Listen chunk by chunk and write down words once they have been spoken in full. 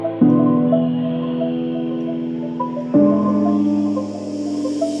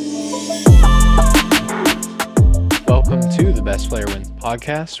Best Player Wins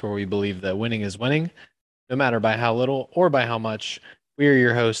podcast, where we believe that winning is winning, no matter by how little or by how much. We are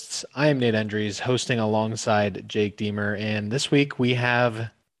your hosts. I am Nate Endries, hosting alongside Jake Deemer, and this week we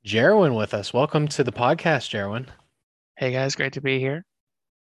have Jerwin with us. Welcome to the podcast, Jerwin. Hey guys, great to be here.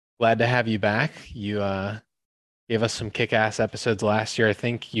 Glad to have you back. You gave us some kick-ass episodes last year. I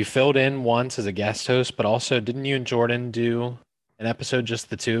think you filled in once as a guest host, but also didn't you and Jordan do an episode just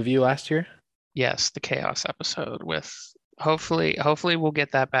the two of you last year? Yes, the chaos episode with hopefully we'll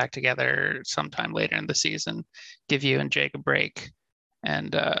get that back together sometime later in the season. Give you and Jake a break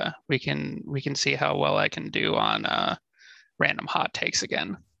and we can see how well I can do on random hot takes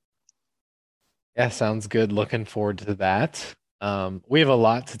again. Yeah, sounds good. Looking forward to that. We have a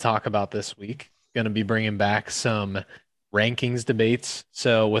lot to talk about this week. Going to be bringing back some rankings debates.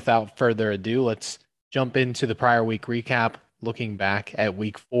 So without further ado, let's jump into the prior week recap, looking back at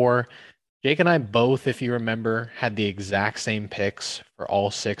week four. Jake and I both, if you remember, had the exact same picks for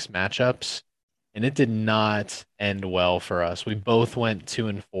all six matchups, and it did not end well for us. We both went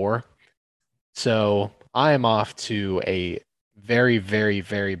 2-4. So I am off to a very, very,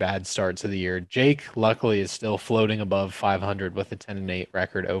 very bad start to the year. Jake, luckily, is still floating above 500 with a 10-8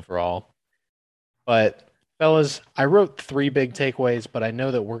 record overall. But fellas, I wrote three big takeaways, but I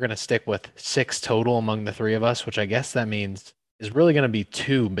know that we're going to stick with six total among the three of us, which I guess that means is really going to be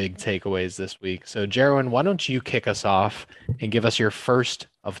two big takeaways this week. So, Jerwin, why don't you kick us off and give us your first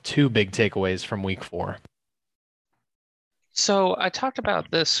of two big takeaways from week four? So I talked about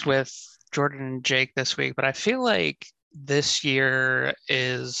this with Jordan and Jake this week, but I feel like this year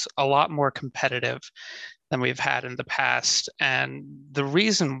is a lot more competitive than we've had in the past. And the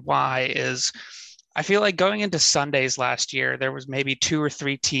reason why is I feel like going into Sundays last year, there was maybe two or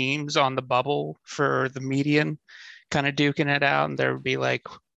three teams on the bubble for the median kind of duking it out, and there would be like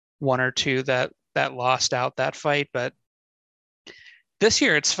one or two that lost out that fight. But this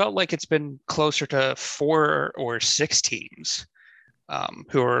year, it's felt like it's been closer to four or six teams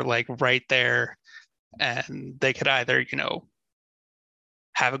who are like right there, and they could either,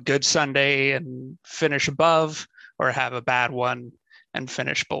 have a good Sunday and finish above, or have a bad one and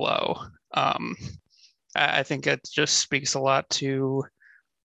finish below. Um, I think it just speaks a lot to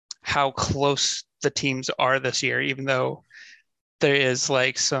how close the teams are this year, even though there is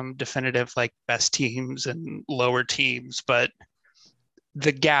like some definitive like best teams and lower teams, but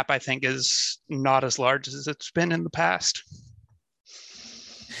the gap I think is not as large as it's been in the past.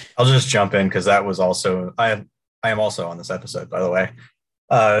 I'll just jump in because that was also I am also on this episode, by the way.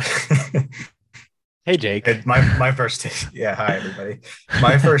 Uh, Hey, Jake. my first yeah, hi everybody.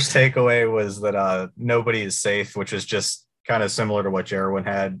 My first takeaway was that nobody is safe, which is just kind of similar to what Jerwin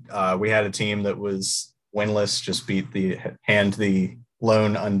had. We had a team that was winless, just the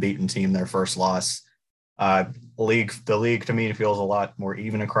lone unbeaten team their first loss. Uh, the league to me feels a lot more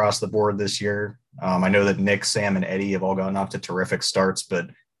even across the board this year. I know that Nick, Sam, and Eddie have all gone off to terrific starts, but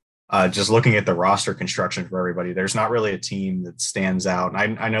just looking at the roster construction for everybody, there's not really a team that stands out.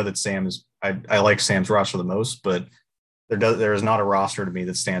 I know that I like Sam's roster the most, but there is not a roster to me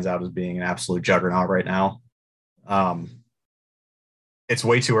that stands out as being an absolute juggernaut right now. Um, it's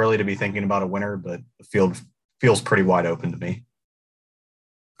way too early to be thinking about a winner, but the field feels pretty wide open to me.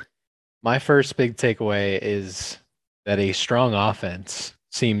 My first big takeaway is that a strong offense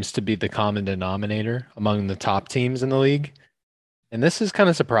seems to be the common denominator among the top teams in the league. And this is kind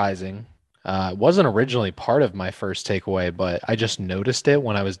of surprising. It wasn't originally part of my first takeaway, but I just noticed it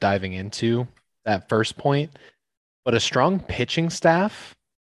when I was diving into that first point. But a strong pitching staff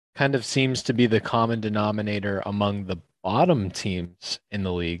kind of seems to be the common denominator among the bottom teams in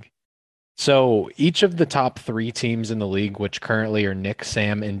the league. So each of the top three teams in the league, which currently are Nick,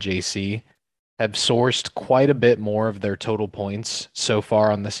 Sam, and JC, have sourced quite a bit more of their total points so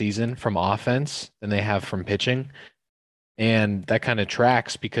far on the season from offense than they have from pitching. And that kind of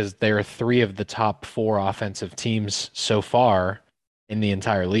tracks because there are three of the top four offensive teams so far in the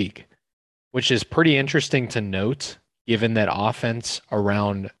entire league, which is pretty interesting to note given that offense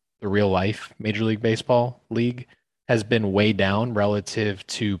around the real life Major League Baseball league has been way down relative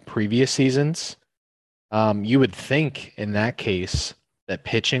to previous seasons. You would think in that case that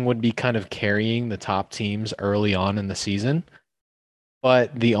pitching would be kind of carrying the top teams early on in the season.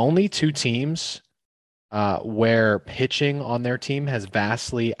 But the only two teams where pitching on their team has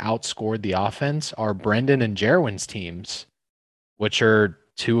vastly outscored the offense are Brendan and Jerwin's teams, which are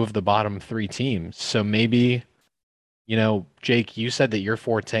two of the bottom three teams. So maybe, Jake, you said that your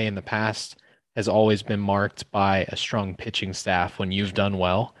forte in the past has always been marked by a strong pitching staff when you've done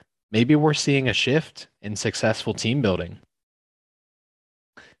well. Maybe we're seeing a shift in successful team building.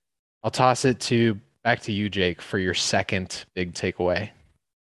 I'll toss it to back to you, Jake, for your second big takeaway.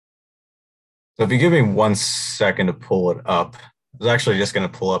 So if you give me 1 second to pull it up, I was actually just going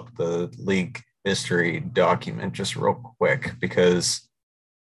to pull up the league history document just real quick because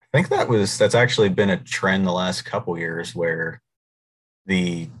I think that's actually been a trend the last couple years where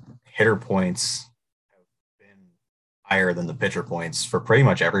the hitter points have been higher than the pitcher points for pretty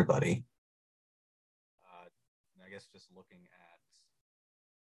much everybody. I guess just looking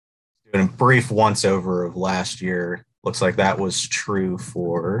at doing a brief once over of last year, looks like that was true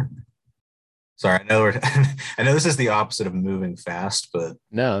for. Sorry, I know I know this is the opposite of moving fast, but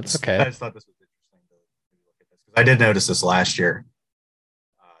no, it's okay. I just thought this was interesting to look at this because I did notice this last year.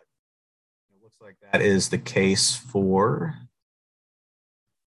 It looks like that is the case for.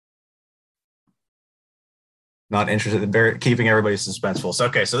 Not interested in keeping everybody suspenseful. So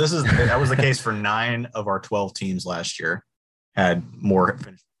okay, so that was the case for 9 of our 12 teams last year had more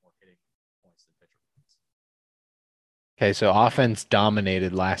hitting points than pitcher points. Okay, so offense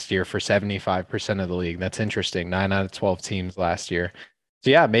dominated last year for 75% of the league. That's interesting. 9 out of 12 teams last year. So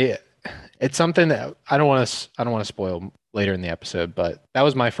yeah, it's something that I don't want to spoil later in the episode, but that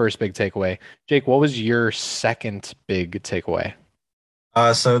was my first big takeaway. Jake, what was your second big takeaway?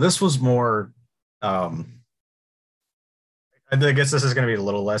 So this was more I guess this is going to be a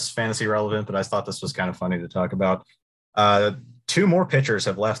little less fantasy relevant, but I thought this was kind of funny to talk about. 2 more pitchers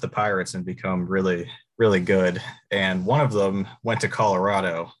have left the Pirates and become really, really good. And one of them went to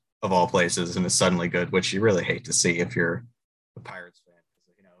Colorado, of all places, and is suddenly good, which you really hate to see if you're a Pirates fan.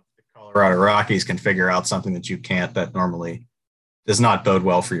 You know, the Colorado Rockies can figure out something that you can't, that normally does not bode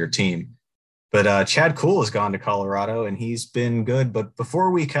well for your team. But Chad Kuhl has gone to Colorado, and he's been good. But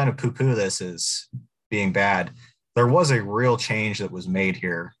before we kind of poo-poo this as being bad, there was a real change that was made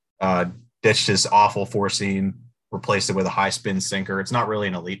here. Ditched his awful 4-seam, replaced it with a high spin sinker. It's not really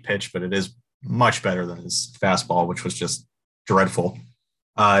an elite pitch, but it is much better than his fastball, which was just dreadful.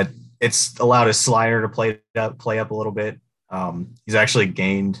 It's allowed his slider to play up a little bit. He's actually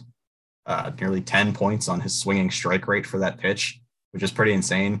gained nearly 10 points on his swinging strike rate for that pitch, which is pretty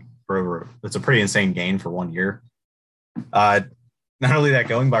insane. It's a pretty insane gain for 1 year. Not only that,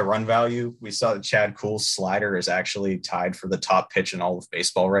 going by run value, we saw that Chad Kuhl's slider is actually tied for the top pitch in all of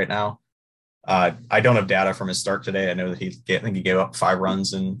baseball right now. I don't have data from his start today. I know that I think he gave up 5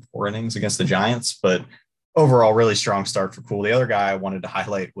 runs in 4 innings against the Giants, but overall, really strong start for Kuhl. The other guy I wanted to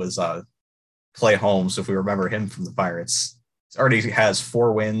highlight was Clay Holmes. If we remember him from the Pirates, he already has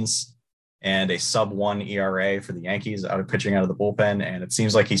 4 wins and a sub-1 ERA for the Yankees pitching out of the bullpen, and it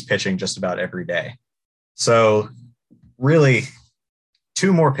seems like he's pitching just about every day. So really,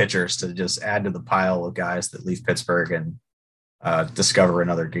 2 more pitchers to just add to the pile of guys that leave Pittsburgh and discover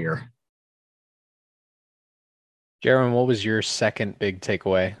another gear. Jaron, what was your second big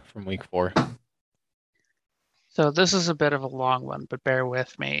takeaway from week 4? So this is a bit of a long one, but bear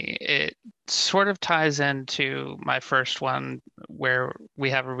with me. It sort of ties into my first one where we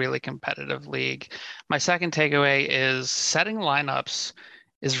have a really competitive league. My second takeaway is setting lineups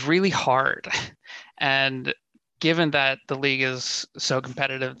is really hard. And given that the league is so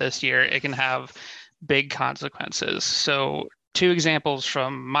competitive this year, it can have big consequences. So 2 examples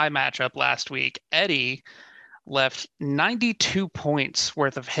from my matchup last week. Eddie left 92 points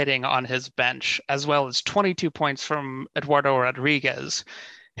worth of hitting on his bench, as well as 22 points from Eduardo Rodriguez,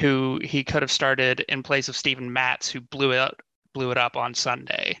 who he could have started in place of Steven Matz, who blew it up on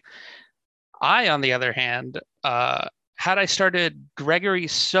Sunday. I, on the other hand, had I started Gregory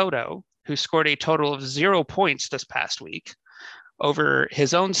Soto, who scored a total of 0 points this past week, over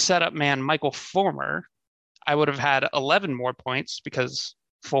his own setup man, Michael Fulmer, I would have had 11 more points because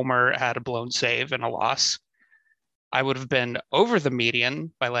Fulmer had a blown save and a loss. I would have been over the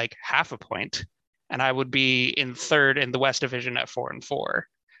median by like half a point, and I would be in third in the West Division at 4-4.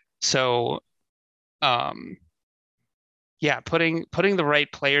 So, yeah, putting the right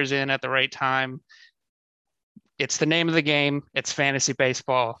players in at the right time. It's the name of the game. It's fantasy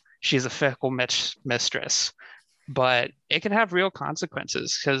baseball. She's a fickle mistress, but it can have real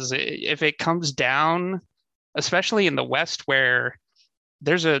consequences because if it comes down, especially in the West, where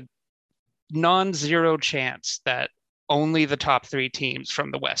there's a non-zero chance that only the top 3 teams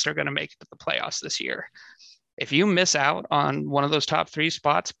from the West are going to make it to the playoffs this year. If you miss out on one of those top 3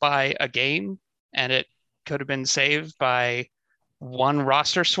 spots by a game, and it could have been saved by 1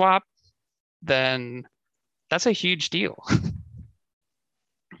 roster swap, then that's a huge deal.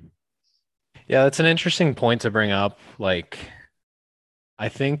 Yeah, that's an interesting point to bring up. Like, I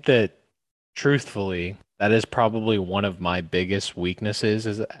think that truthfully, that is probably one of my biggest weaknesses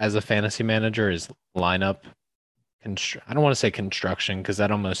as a fantasy manager is lineup I don't want to say construction because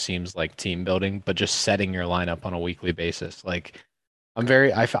that almost seems like team building, but just setting your lineup on a weekly basis. Like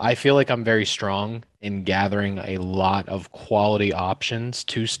I feel like I'm very strong in gathering a lot of quality options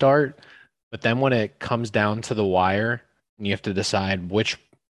to start, but then when it comes down to the wire and you have to decide which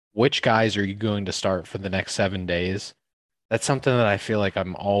guys are you going to start for the next 7 days, that's something that I feel like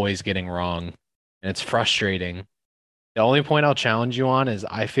I'm always getting wrong, and it's frustrating. The only point I'll challenge you on is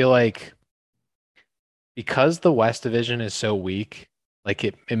I feel like because the West Division is so weak, like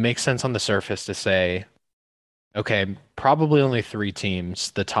it makes sense on the surface to say, okay, probably only three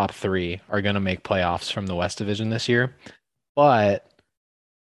teams, the top three, are going to make playoffs from the West Division this year. But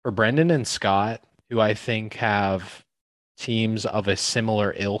for Brendan and Scott, who I think have teams of a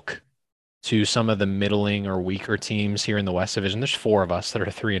similar ilk to some of the middling or weaker teams here in the West Division, there's four of us that are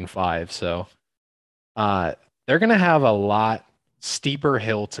 3-5. So uh, they're going to have a lot steeper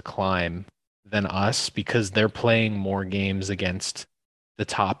hill to climb than us because they're playing more games against the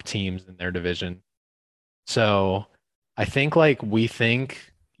top teams in their division. So I think like we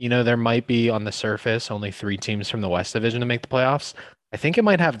think, there might be on the surface only three teams from the West Division to make the playoffs. I think it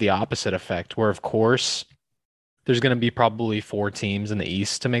might have the opposite effect, where of course there's going to be probably four teams in the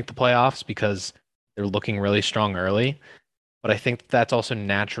East to make the playoffs because they're looking really strong early. But I think that's also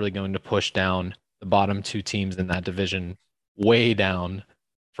naturally going to push down the bottom two teams in that division way down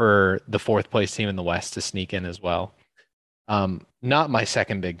for the fourth place team in the West to sneak in as well. Not my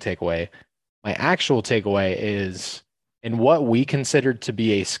second big takeaway. My actual takeaway is in what we considered to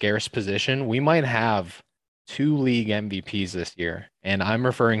be a scarce position, we might have two league MVPs this year. And I'm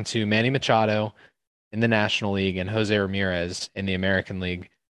referring to Manny Machado in the National League and Jose Ramirez in the American League,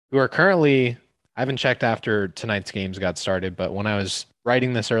 who are currently, I haven't checked after tonight's games got started, but when I was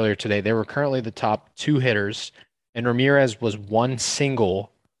writing this earlier today, they were currently the top two hitters, and Ramirez was one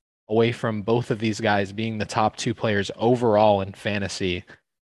single away from both of these guys being the top two players overall in fantasy.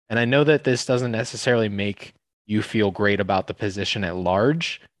 And I know that this doesn't necessarily make you feel great about the position at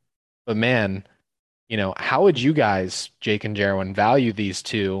large, but man, how would you guys, Jake and Jerwin, value these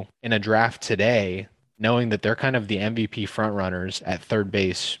two in a draft today, knowing that they're kind of the MVP frontrunners at third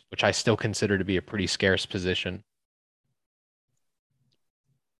base, which I still consider to be a pretty scarce position?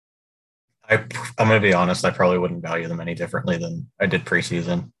 I'm going to be honest. I probably wouldn't value them any differently than I did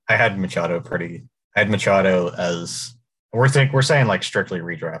preseason. I had Machado as we're saying like strictly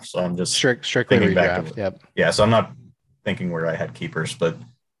redraft. So I'm just strictly redraft. Yep. Yeah. So I'm not thinking where I had keepers, but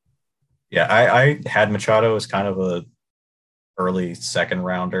yeah, I had Machado as kind of a early second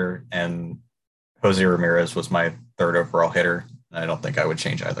rounder, and Jose Ramirez was my third overall hitter. And I don't think I would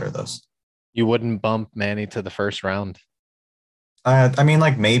change either of those. You wouldn't bump Manny to the first round? I mean,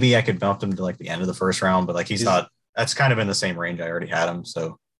 like maybe I could bump him to like the end of the first round, but like he's not. That's kind of in the same range. I already had him,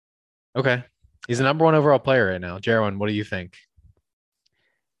 so okay. He's the number one overall player right now. Jerwin, what do you think?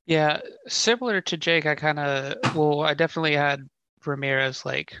 Yeah, similar to Jake, I definitely had Ramirez.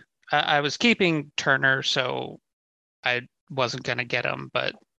 Like I was keeping Turner, so I wasn't gonna get him.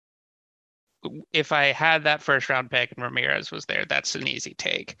 But if I had that first round pick and Ramirez was there, that's an easy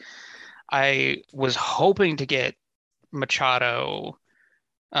take. I was hoping to get Machado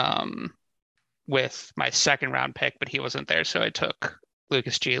with my second round pick, but he wasn't there, so I took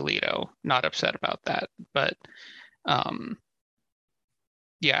Lucas Giolito. Not upset about that, but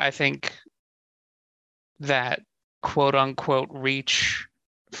yeah, I think that quote unquote reach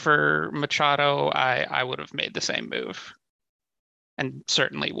for Machado, I would have made the same move, and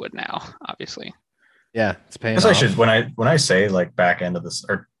certainly would now, obviously. Yeah, it's paying off. I should when I say like back end of this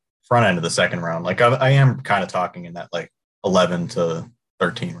or front end of the second round, like I am kind of talking in that like 11 to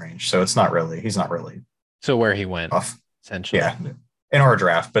 13 range. So he's not really. So where he went off, essentially. Yeah, in our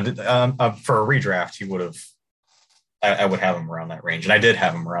draft, but for a redraft, he would have. I would have him around that range, and I did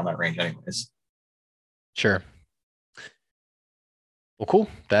have him around that range, anyways. Sure. Well, cool.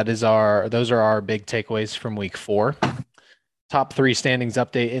 Those are our big takeaways from week 4. Top 3 standings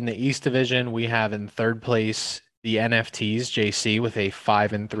update in the East Division. We have in third place the NFTs JC with a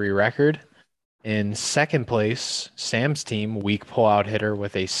 5-3 record. In second place, Sam's team, weak pullout hitter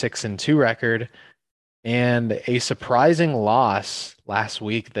with a 6-2 record, and a surprising loss last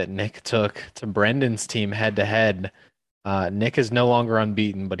week that Nick took to Brendan's team head to head. Nick is no longer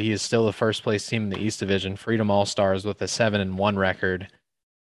unbeaten, but he is still the first place team in the East Division, Freedom All-Stars, with a 7-1 record.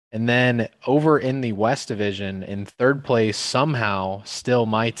 And then over in the West Division, in third place, somehow still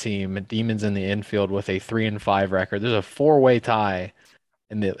my team, Demons in the Infield, with a 3-5 record. There's a 4-way tie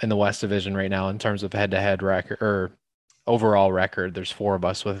in the West Division right now in terms of head-to-head record or overall record. There's 4 of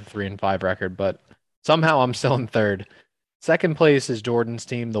us with a 3-5 record, but somehow I'm still in third. Second place is Jordan's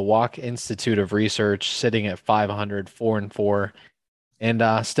team, the Walk Institute of Research, sitting at 500, 4-4.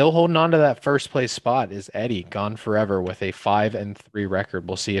 And still holding on to that first place spot is Eddie, gone forever with a 5-3 record.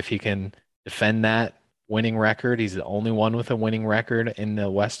 We'll see if he can defend that winning record. He's the only one with a winning record in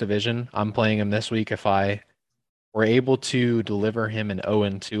the West Division. I'm playing him this week. If I were able to deliver him an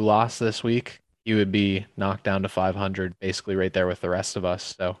 0-2 loss this week, he would be knocked down to 500, basically right there with the rest of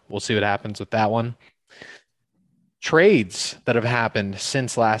us. So we'll see what happens with that one. Trades that have happened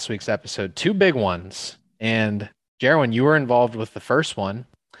since last week's episode, two big ones. And Jerwin, you were involved with the first one.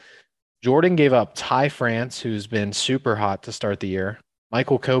 Jordan gave up Ty France, who's been super hot to start the year,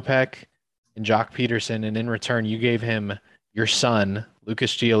 Michael Kopech, and Jock Peterson. And in return, you gave him your son,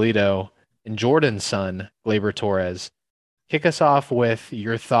 Lucas Giolito, and Jordan's son, Gleyber Torres. Kick us off with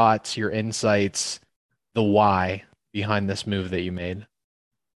your thoughts, your insights, the why behind this move that you made.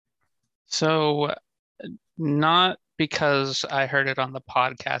 So, not because I heard it on the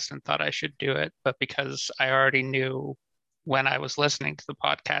podcast and thought I should do it, but because I already knew when I was listening to the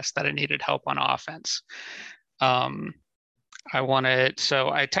podcast that I needed help on offense. So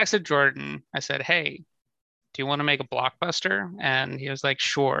I texted Jordan. I said, "Hey, do you want to make a blockbuster?" And he was like,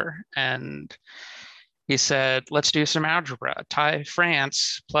 "Sure." And he said, "Let's do some algebra. Ty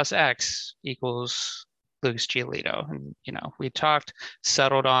France plus X equals Lucas Giolito." And, we talked,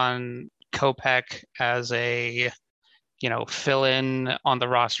 settled on Kopech as a, fill in on the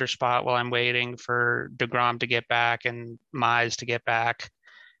roster spot while I'm waiting for DeGrom to get back and Mize to get back.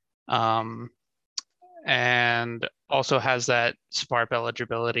 And also has that SPARP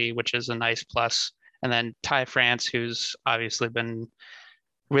eligibility, which is a nice plus. And then Ty France, who's obviously been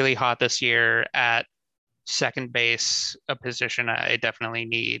really hot this year at second base, a position I definitely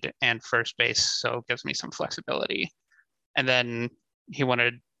need, and first base, so it gives me some flexibility. And then he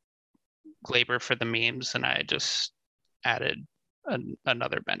wanted Gleyber for the memes, and I just added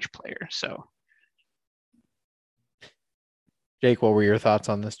another bench player. So, Jake, what were your thoughts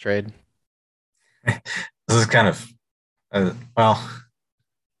on this trade? This is kind of I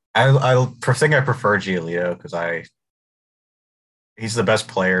think I prefer Giolito because he's the best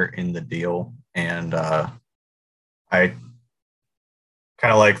player in the deal, and I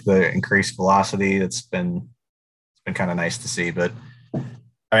kind of like the increased velocity. It's been kind of nice to see, but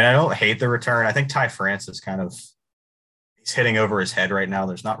I don't hate the return. I think Ty France is he's hitting over his head right now.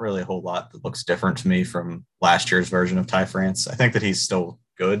 There's not really a whole lot that looks different to me from last year's version of Ty France. I think that he's still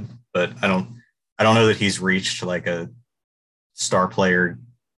good, but I don't know that he's reached like a star player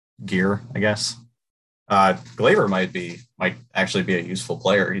gear, I guess. Gleyber might actually be a useful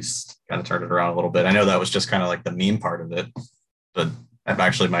player. He's kind of turned it around a little bit. I know that was just kind of like the meme part of it, but that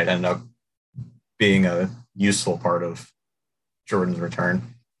actually might end up being a useful part of Jordan's return.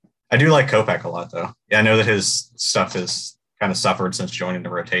 I do like Kopech a lot, though. Yeah, I know that his stuff has kind of suffered since joining the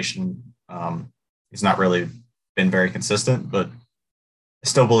rotation. He's not really been very consistent, but I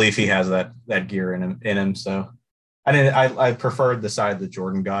still believe he has that gear in him. So I preferred the side that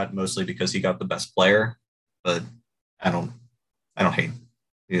Jordan got, mostly because he got the best player, but I don't hate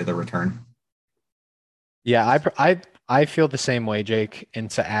the return. Yeah, I feel the same way, Jake.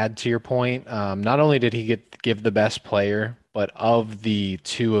 And to add to your point, not only did he give the best player, but of the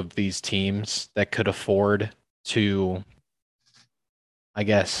two of these teams that could afford to, I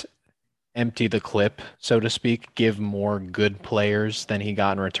guess, empty the clip, so to speak, give more good players than he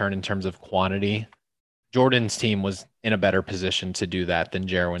got in return in terms of quantity, Jordan's team was in a better position to do that than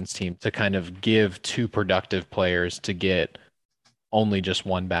Jerwin's team, to kind of give two productive players to get only just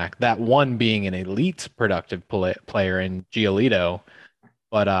one back. That one being an elite productive player in Giolito.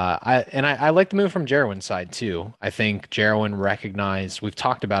 But I like the move from Jerwin's side too. I think Jerwin recognized, we've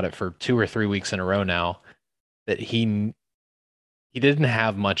talked about it for 2 or 3 weeks in a row now, that he didn't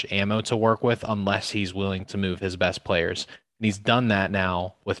have much ammo to work with unless he's willing to move his best players. And he's done that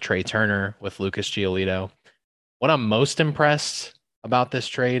now with Trey Turner, with Lucas Giolito. What I'm most impressed about this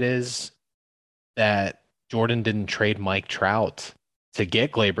trade is that Jordan didn't trade Mike Trout to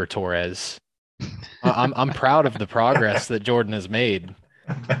get Gleyber Torres. I'm proud of the progress that Jordan has made.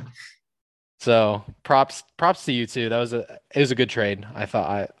 So props to you too. It was a good trade. I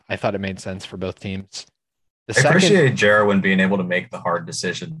thought it made sense for both teams. I appreciated Jerwin being able to make the hard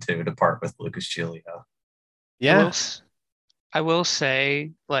decision to depart with Lucas Giolito. Yeah. I will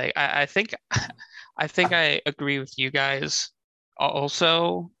say, like, I think I agree with you guys.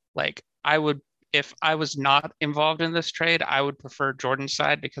 Also, like, if I was not involved in this trade, I would prefer Jordan's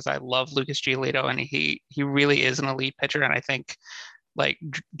side because I love Lucas Giolito and he really is an elite pitcher. And I think, like,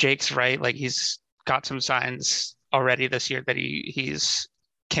 Jake's right, like, he's got some signs already this year that he's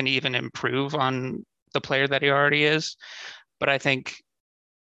can even improve on the player that he already is. But I think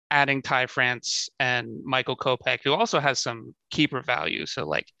adding Ty France and Michael Kopech, who also has some keeper value, so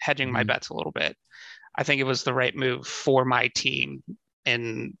like hedging my bets a little bit, I think it was the right move for my team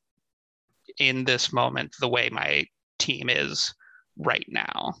in this moment, the way my team is right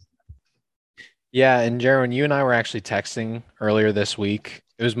now. Yeah, and Jaron, you and I were actually texting earlier this week.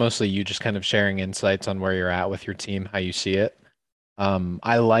 It was mostly you just kind of sharing insights on where you're at with your team, how you see it.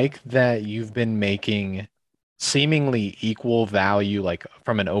 I like that you've been making seemingly equal value, like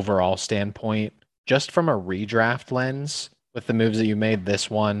from an overall standpoint, just from a redraft lens with the moves that you made, this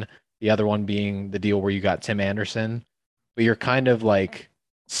one, the other one being the deal where you got Tim Anderson. But you're kind of like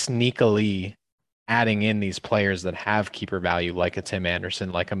sneakily adding in these players that have keeper value, like a Tim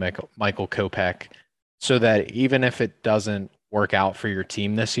Anderson, like a Michael Kopech, so that even if it doesn't work out for your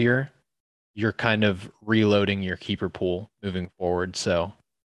team this year, you're kind of reloading your keeper pool moving forward. So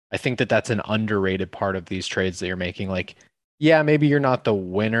I think that that's an underrated part of these trades that you're making. Like, yeah, maybe you're not the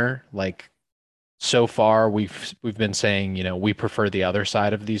winner. Like so far, we've been saying, we prefer the other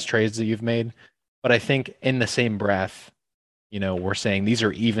side of these trades that you've made. But I think in the same breath, we're saying these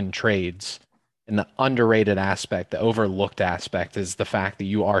are even trades. And the underrated aspect, the overlooked aspect, is the fact that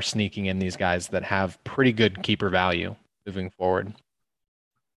you are sneaking in these guys that have pretty good keeper value moving forward.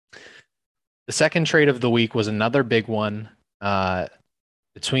 The second trade of the week was another big one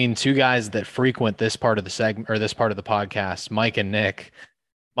between two guys that frequent this part of the segment or this part of the podcast, Mike and Nick.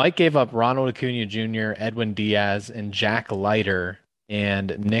 Mike gave up Ronald Acuna Jr., Edwin Diaz, and Jack Leiter,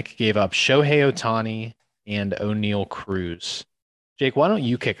 and Nick gave up Shohei Ohtani and O'Neal Cruz. Jake, why don't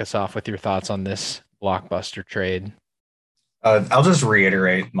you kick us off with your thoughts on this blockbuster trade? I'll just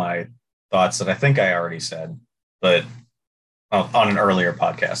reiterate my thoughts that I think I already said, but on an earlier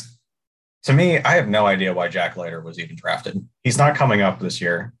podcast. To me, I have no idea why Jack Leiter was even drafted. He's not coming up this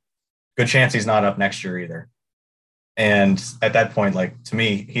year. Good chance he's not up next year either. And at that point, like, to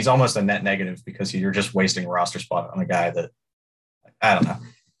me, he's almost a net negative because you're just wasting a roster spot on a guy that, I don't know.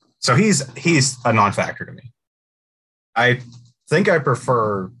 So he's a non-factor to me. I think I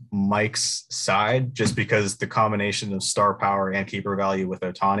prefer Mike's side just because the combination of star power and keeper value with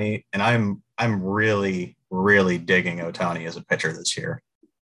Ohtani, and I'm really, really digging Ohtani as a pitcher this year.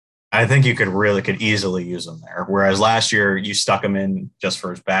 I think you could easily use him there. Whereas last year you stuck him in just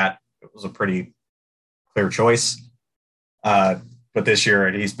for his bat. It was a pretty clear choice. But this year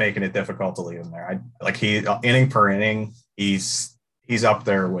he's making it difficult to leave him there. Inning per inning, he's up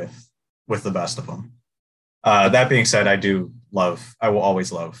there with the best of them. That being said, I will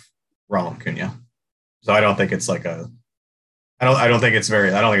always love Ronald Acuna. So I don't think it's I don't think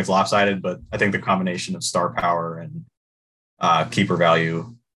it's lopsided, but I think the combination of star power and keeper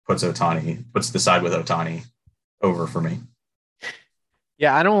value puts the side with Ohtani over for me.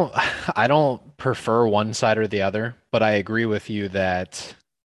 Yeah, I don't prefer one side or the other, but I agree with you that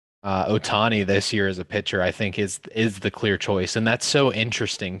Ohtani this year as a pitcher, I think is the clear choice. And that's so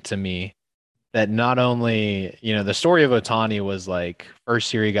interesting to me that not only, the story of Ohtani was like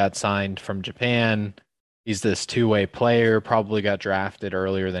first year he got signed from Japan. He's this two-way player, probably got drafted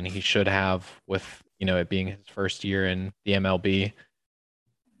earlier than he should have with, it being his first year in the MLB.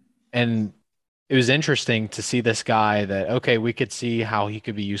 And it was interesting to see this guy that, okay, we could see how he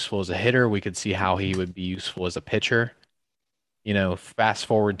could be useful as a hitter. We could see how he would be useful as a pitcher. Fast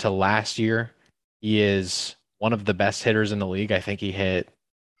forward to last year, he is one of the best hitters in the league. I think he hit,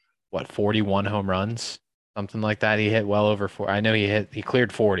 41 home runs, something like that. He hit well over 4. I know he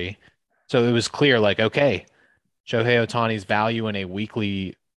cleared 40. So it was clear, like, okay, Shohei Ohtani's value in a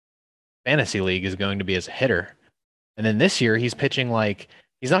weekly fantasy league is going to be as a hitter. And then this year he's pitching like,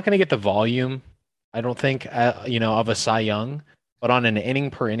 he's not going to get the volume, I don't think, of a Cy Young, but on an inning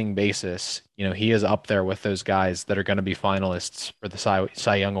per inning basis, he is up there with those guys that are going to be finalists for the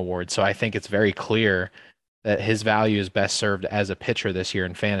Cy Young Award. So I think it's very clear that his value is best served as a pitcher this year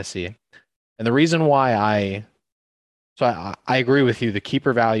in fantasy. And the reason why I agree with you, the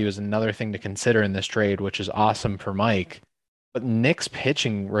keeper value is another thing to consider in this trade, which is awesome for Mike. But Nick's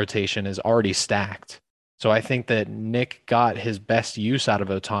pitching rotation is already stacked. So I think that Nick got his best use out of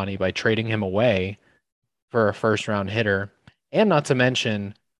Ohtani by trading him away for a first-round hitter, and not to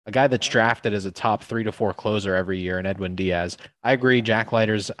mention a guy that's drafted as a top 3 to 4 closer every year in Edwin Diaz. I agree, Jack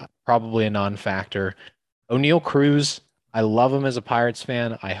Leiter's probably a non-factor. O'Neal Cruz, I love him as a Pirates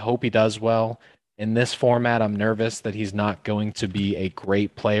fan. I hope he does well. In this format, I'm nervous that he's not going to be a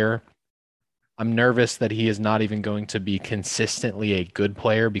great player. I'm nervous that he is not even going to be consistently a good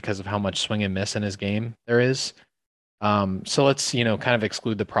player because of how much swing and miss in his game there is. So let's, kind of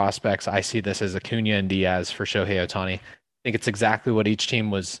exclude the prospects. I see this as Acuna and Diaz for Shohei Ohtani. I think it's exactly what each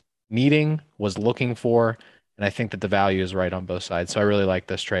team was needing, was looking for, and I think that the value is right on both sides. So I really like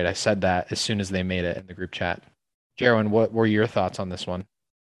this trade. I said that as soon as they made it in the group chat. Jerwin, what were your thoughts on this one?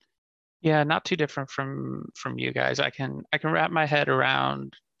 Yeah, not too different from you guys. I can wrap my head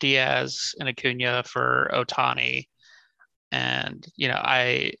around Diaz and Acuna for Otani. And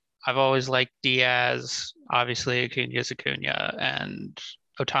I've always liked Diaz. Obviously, Acuna is Acuna, and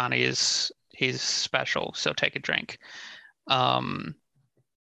Otani he's special. So take a drink. Um,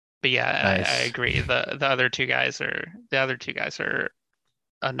 but yeah, I Nice. agree. The other two guys are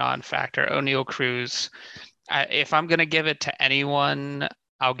a non-factor. O'Neal Cruz. If I'm gonna give it to anyone,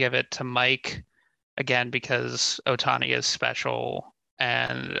 I'll give it to Mike again because Otani is special,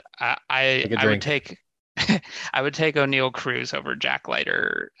 and Take a I would drink. take I would take O'Neal Cruz over Jack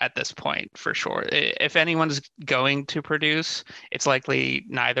Leiter at this point for sure. If anyone's going to produce, it's likely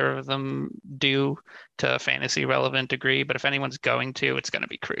neither of them do to a fantasy relevant degree. But if anyone's going to, it's going to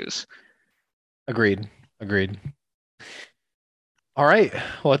be Cruz. Agreed. Agreed. All right,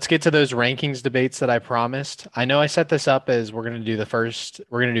 well, let's get to those rankings debates that I promised. I know I set this up as we're going to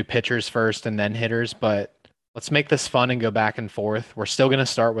do pitchers first and then hitters, but let's make this fun and go back and forth. We're still going to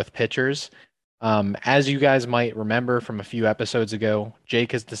start with pitchers. As you guys might remember from a few episodes ago,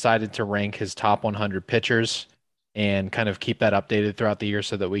 Jake has decided to rank his top 100 pitchers and kind of keep that updated throughout the year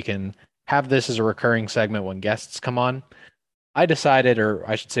so that we can have this as a recurring segment when guests come on. I decided, or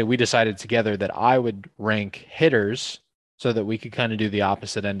I should say, we decided together that I would rank hitters so that we could kind of do the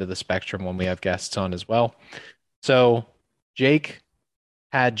opposite end of the spectrum when we have guests on as well. So Jake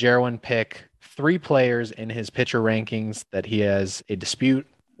had Jerwin pick 3 players in his pitcher rankings that he has a dispute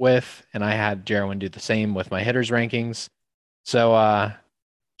with, and I had Jerwin do the same with my hitters rankings. So,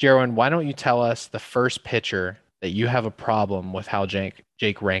 Jerwin, why don't you tell us the first pitcher that you have a problem with how Jake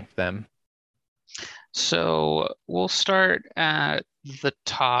ranked them? So we'll start at the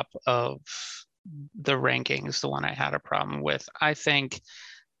top of the rankings, the one I had a problem with. I think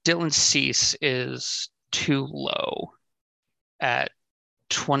Dylan Cease is too low at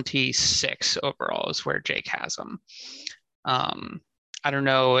 26 overall is where Jake has him. Um, I don't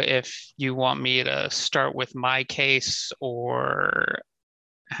know if you want me to start with my case or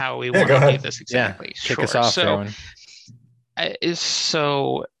how we Yeah, want go to do ahead. this Yeah, exactly. kick us Sure. off, Jerwin.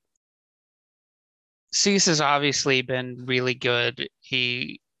 So Cease has obviously been really good.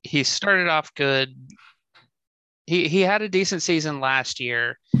 He started off good. He had a decent season last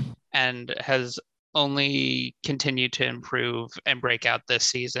year and has only continued to improve and break out this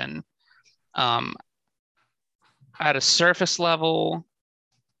season. Um, at a surface level,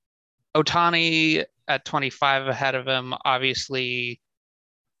 Otani at 25 ahead of him. Obviously,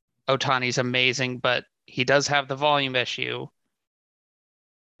 Otani's amazing, but he does have the volume issue,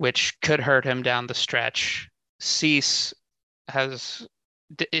 which could hurt him down the stretch. Cease has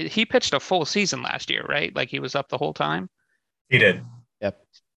he pitched a full season last year, right? Like he was up the whole time. He did. Yep.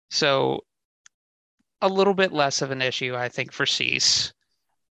 So a little bit less of an issue, I think, for Cease.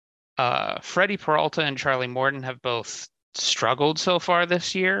 Freddie Peralta and Charlie Morton have both struggled so far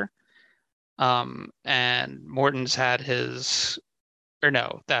this year. And Morton's had his, or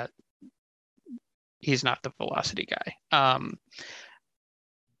no, that he's not the velocity guy.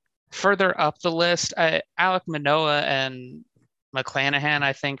 Further up the list, Alek Manoah and McClanahan,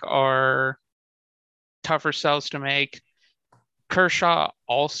 I think, are tougher sells to make. Kershaw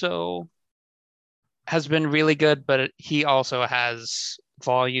also has been really good, but he also has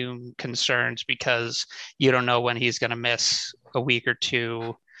volume concerns because you don't know when he's going to miss a week or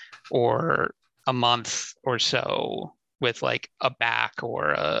two or a month or so with like a back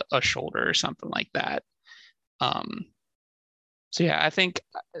or a shoulder or something like that. So yeah, I think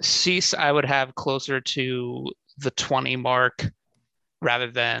Cease I would have closer to the 20 mark rather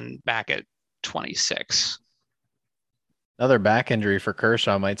than back at 26. Another back injury for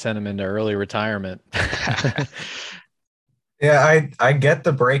Kershaw might send him into early retirement. Yeah, I get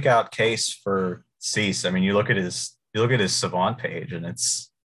the breakout case for Cease. I mean, you look at his Savant page, and it's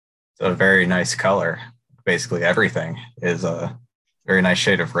a very nice color. Basically, everything is a very nice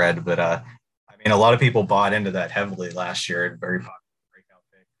shade of red. But I mean, a lot of people bought into that heavily last year. Very popular breakout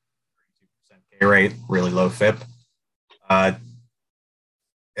pick, 32% K rate, really low FIP. A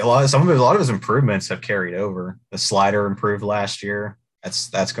lot of his improvements have carried over. The slider improved last year.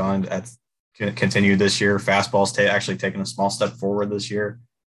 That's gone. That's continued this year. Fastball's actually taken a small step forward this year.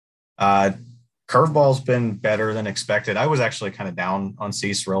 Curveball's been better than expected. I was actually kind of down on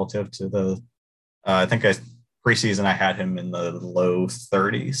Cease relative to the. I think preseason I had him in the low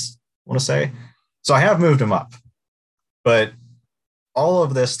 30s. I want to say, so I have moved him up. But all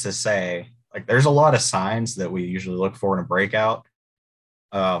of this to say, like, there's a lot of signs that we usually look for in a breakout.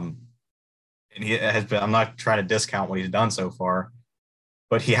 And he has been, I'm not trying to discount what he's done so far,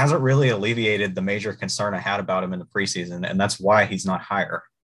 but he hasn't really alleviated the major concern I had about him in the preseason, and that's why he's not higher.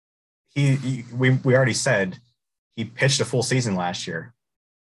 We already said he pitched a full season last year.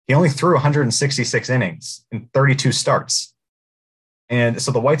 He only threw 166 innings in 32 starts. And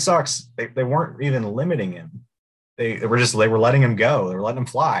so the White Sox, they weren't even limiting him. They were letting him go. They were letting him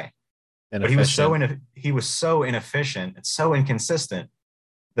fly. But he was so inefficient and so inconsistent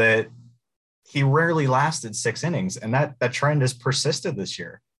that he rarely lasted 6 innings. And that trend has persisted this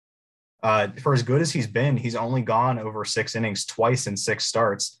year. For as good as he's been, he's only gone over 6 innings twice in 6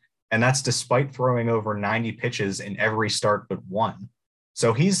 starts. And that's despite throwing over 90 pitches in every start but one.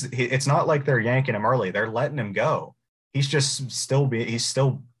 So it's not like they're yanking him early. They're letting him go. He's still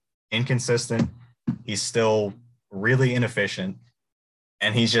inconsistent. He's still really inefficient.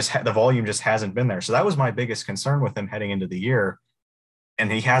 And the volume just hasn't been there. So that was my biggest concern with him heading into the year.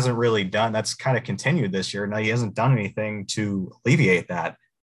 And he hasn't really that's kind of continued this year. Now he hasn't done anything to alleviate that.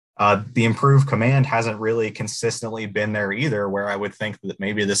 The improved command hasn't really consistently been there either, where I would think that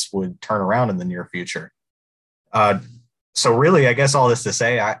maybe this would turn around in the near future. So really, I guess all this to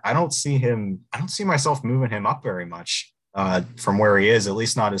say, I don't see myself moving him up very much from where he is, at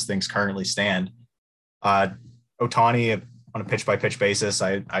least not as things currently stand. Ohtani on a pitch by pitch basis,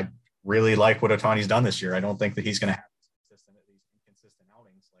 I really like what Ohtani's done this year. I don't think that he's going to have inconsistent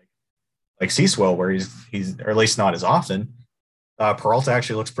outings like Cease will, where he's or at least not as often. Peralta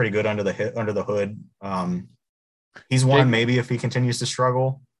actually looks pretty good under the hood. He's one maybe if he continues to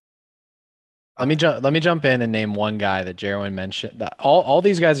struggle. Let me jump in and name one guy that Jerwin mentioned. All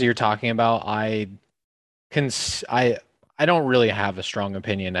these guys that you're talking about, I don't really have a strong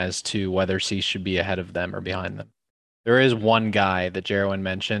opinion as to whether Cease should be ahead of them or behind them. There is one guy that Jerwin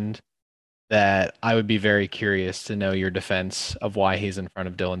mentioned that I would be very curious to know your defense of why he's in front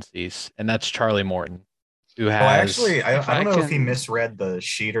of Dylan Cease, and that's Charlie Morton, who has. Well, actually, I don't know if he misread the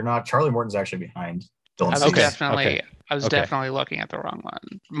sheet or not. Charlie Morton's actually behind Dylan Cease. I was definitely looking at the wrong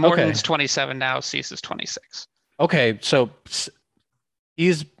one. Morton's 27 now. Cease is 26. Okay, so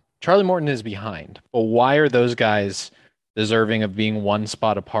Charlie Morton is behind, but why are those guys deserving of being one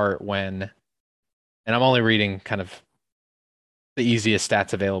spot apart when? And I'm only reading kind of the easiest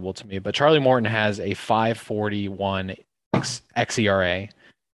stats available to me, but Charlie Morton has a 5.41 xERA.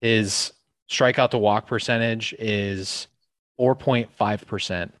 His strikeout to walk percentage is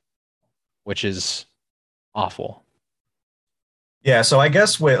 4.5%, which is awful. Yeah, so I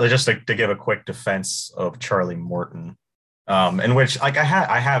guess just to give a quick defense of Charlie Morton, in which I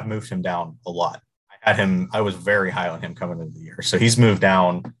have moved him down a lot. I was very high on him coming into the year. So he's moved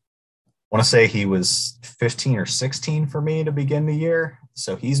down. I want to say he was 15 or 16 for me to begin the year.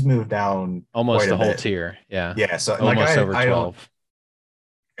 So he's moved down almost the whole tier. Yeah. Yeah. So almost over 12.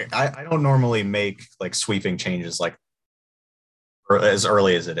 I don't normally make like sweeping changes like as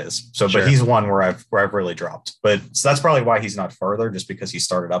early as it is. So, sure. But he's one where I've really dropped. But so that's probably why he's not further, just because he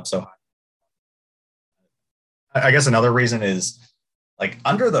started up so high. I guess another reason is like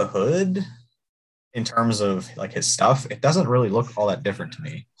under the hood, in terms of like his stuff, it doesn't really look all that different to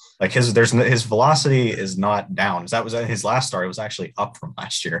me. Like his velocity is not down. That was his last start. It was actually up from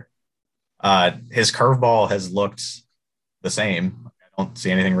last year. His curveball has looked the same. I don't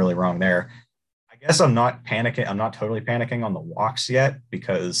see anything really wrong there. I guess I'm not panicking. I'm not totally panicking on the walks yet,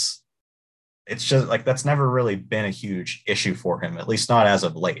 because it's just like that's never really been a huge issue for him, at least not as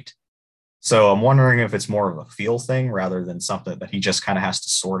of late. So I'm wondering if it's more of a feel thing rather than something that he just kind of has to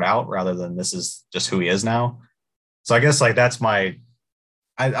sort out, rather than this is just who he is now. So I guess like that's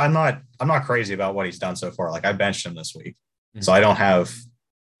I'm not crazy about what he's done so far. Like I benched him this week, so I don't have.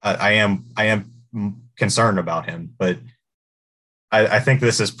 I am concerned about him, but I think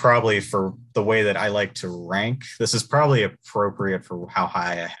this is probably, for the way that I like to rank, this is probably appropriate for how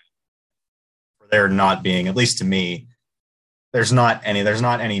high I have. For there not being, at least to me, there's not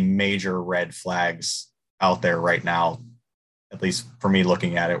any major red flags out there right now, at least for me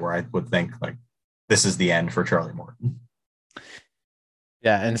looking at it, where I would think like this is the end for Charlie Morton.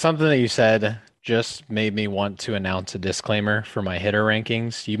 Yeah, and something that you said just made me want to announce a disclaimer for my hitter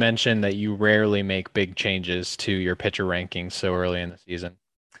rankings. You mentioned that you rarely make big changes to your pitcher rankings so early in the season.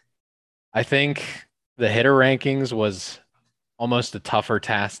 I think the hitter rankings was almost a tougher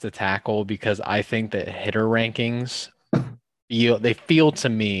task to tackle, because I think that hitter rankings feel to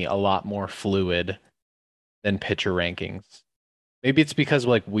me a lot more fluid than pitcher rankings. Maybe it's because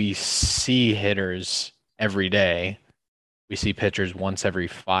like we see hitters every day. We see pitchers once every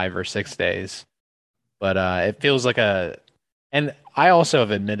 5 or 6 days. But it feels like and I also have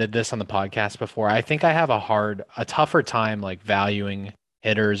admitted this on the podcast before. I think I have a tougher time like valuing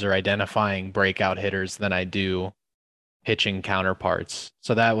hitters or identifying breakout hitters than I do pitching counterparts.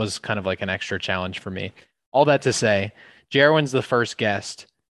 So that was kind of like an extra challenge for me. All that to say, Jarwin's the first guest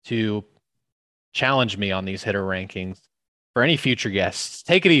to challenge me on these hitter rankings. For any future guests,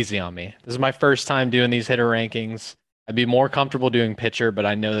 take it easy on me. This is my first time doing these hitter rankings. I'd be more comfortable doing pitcher, but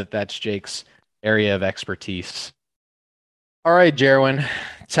I know that that's Jake's area of expertise. All right, Jarwin,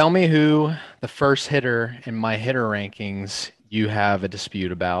 tell me who the first hitter in my hitter rankings you have a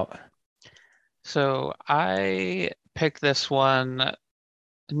dispute about. So I picked this one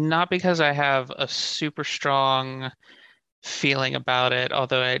not because I have a super strong feeling about it,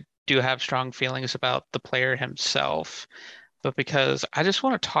 although I do have strong feelings about the player himself, but because I just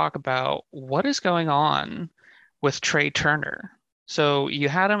want to talk about what is going on with Trey Turner. So you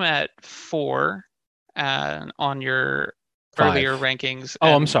had him at 4 on your earlier 5. rankings Oh,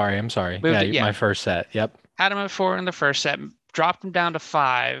 I'm and sorry. moved Yeah, it. Yeah, my first set. Yep. had him at 4 in the first set, dropped him down to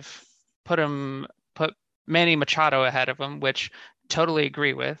 5, put Manny Machado ahead of him, which totally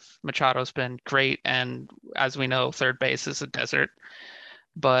agree with. Machado's been great, and as we know, third base is a desert.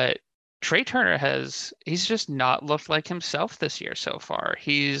 But Trey Turner he's just not looked like himself this year so far.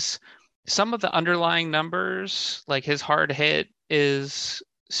 He's some of the underlying numbers, like his hard hit is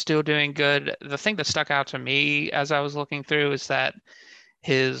still doing good. The thing that stuck out to me as I was looking through is that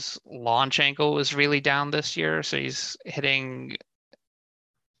his launch angle was really down this year. So he's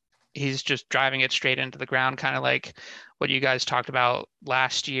just driving it straight into the ground, kind of like what you guys talked about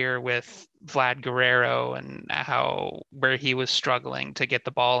last year with Vlad Guerrero and where he was struggling to get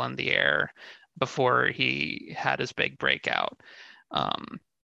the ball in the air before he had his big breakout.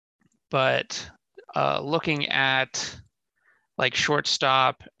 But looking at like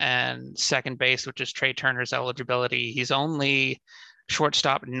shortstop and second base, which is Trey Turner's eligibility, he's only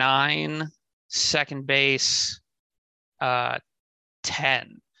shortstop 9, second base 10.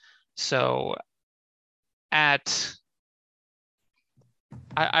 So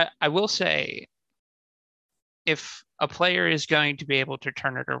I will say, if a player is going to be able to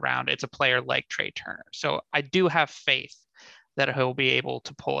turn it around, it's a player like Trey Turner. So I do have faith that he'll be able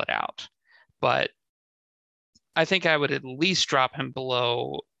to pull it out. But I think I would at least drop him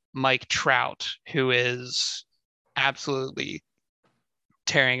below Mike Trout, who is absolutely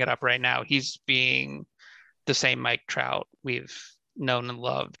tearing it up right now. He's being the same Mike Trout we've known and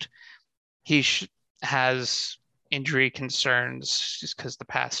loved. He has injury concerns just because the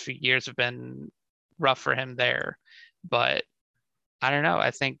past few years have been rough for him there. But I don't know.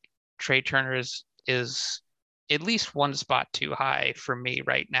 I think Trey Turner is at least one spot too high for me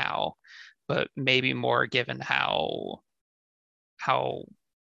right now, but maybe more given how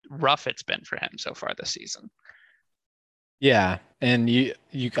rough it's been for him so far this season. Yeah, and you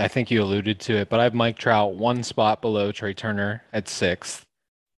I think you alluded to it, but I have Mike Trout one spot below Trey Turner at 6th.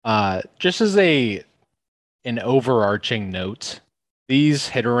 Just as an overarching note, these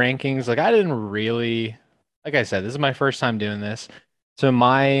hitter rankings, like I didn't really, like I said, this is my first time doing this. So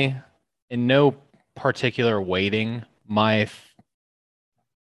in no particular weighting, my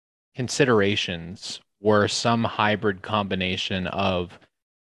considerations were some hybrid combination of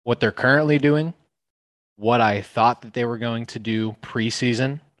what they're currently doing, what I thought that they were going to do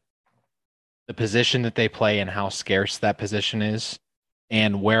preseason, the position that they play and how scarce that position is,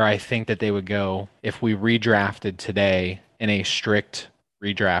 and where I think that they would go if we redrafted today in a strict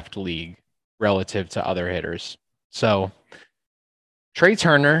redraft league relative to other hitters. So Trey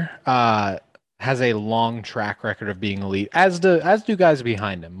Turner has a long track record of being elite, as do guys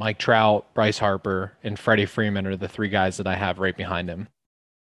behind him. Mike Trout, Bryce Harper, and Freddie Freeman are the 3 guys that I have right behind him.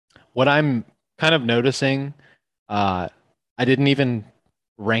 What I'm kind of noticing, I didn't even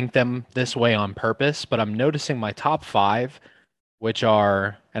rank them this way on purpose, but I'm noticing my top 5, which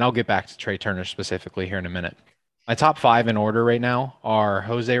are, and I'll get back to Trey Turner specifically here in a minute. My top 5 in order right now are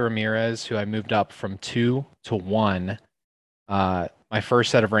Jose Ramirez, who I moved up from 2 to 1. My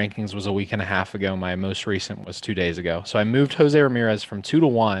first set of rankings was a week and a half ago. My most recent was 2 days ago. So I moved Jose Ramirez from 2 to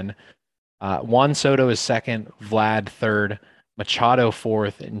 1. Juan Soto is 2nd, Vlad 3rd, Machado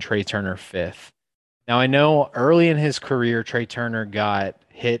 4th, and Trey Turner 5th. Now, I know early in his career, Trey Turner got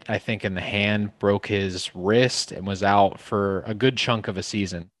hit, I think, in the hand, broke his wrist, and was out for a good chunk of a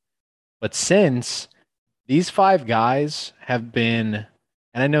season. But since, these 5 guys have been,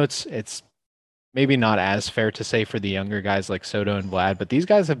 and I know it's maybe not as fair to say for the younger guys like Soto and Vlad, but these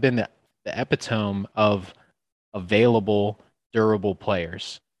guys have been the epitome of available, durable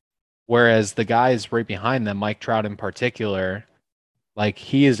players. Whereas the guys right behind them, Mike Trout in particular, like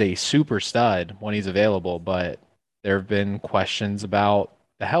he is a super stud when he's available, but there have been questions about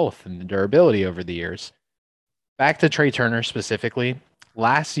the health and the durability over the years. Back to Trey Turner specifically,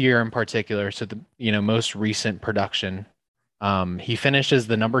 last year in particular, so the most recent production, he finished as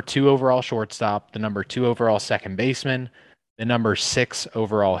the number 2 overall shortstop, the number 2 overall second baseman, the number 6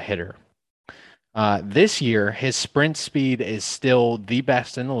 overall hitter. This year, his sprint speed is still the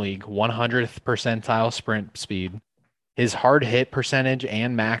best in the league, 100th percentile sprint speed. His hard hit percentage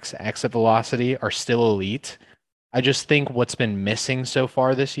and max exit velocity are still elite. I just think what's been missing so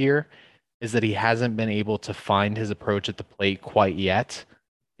far this year is that he hasn't been able to find his approach at the plate quite yet.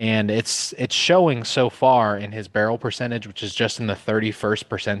 And it's showing so far in his barrel percentage, which is just in the 31st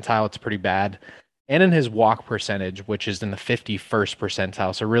percentile. It's pretty bad. And in his walk percentage, which is in the 51st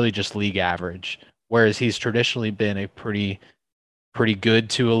percentile. So really just league average. Whereas he's traditionally been a pretty good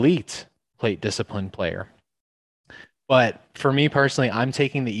to elite plate discipline player. But for me personally, I'm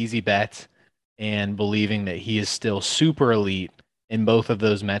taking the easy bet and believing that he is still super elite in both of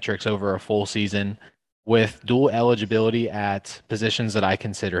those metrics over a full season with dual eligibility at positions that I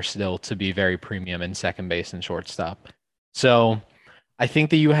consider still to be very premium in second base and shortstop. So I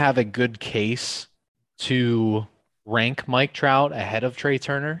think that you have a good case to rank Mike Trout ahead of Trey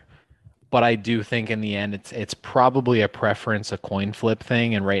Turner, but I do think in the end it's probably a preference, a coin flip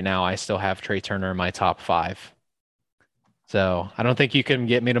thing, and right now I still have Trey Turner in my top 5. So I don't think you can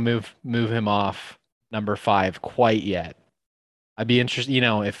get me to move him off number 5 quite yet. I'd be interested,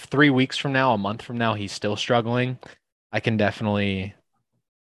 if 3 weeks from now, a month from now, he's still struggling, I can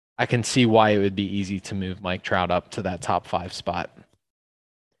see why it would be easy to move Mike Trout up to that top 5 spot.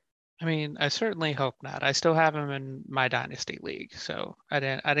 I mean, I certainly hope not. I still have him in my dynasty league, so I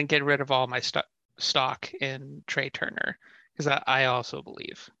didn't get rid of all my stock in Trey Turner because I also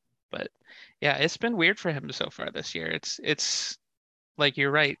believe. But yeah, it's been weird for him so far this year. It's like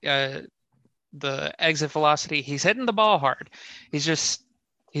you're right. The exit velocity, he's hitting the ball hard. He's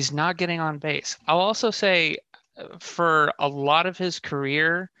not getting on base. I'll also say for a lot of his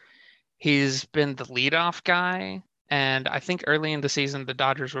career, he's been the leadoff guy. And I think early in the season, the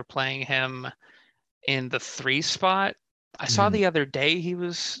Dodgers were playing him in the 3 spot. I saw the other day he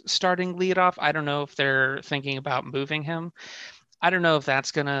was starting leadoff. I don't know if they're thinking about moving him. I don't know if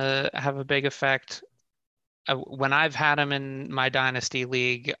that's going to have a big effect. When I've had him in my dynasty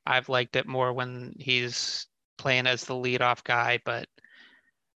league, I've liked it more when he's playing as the leadoff guy, but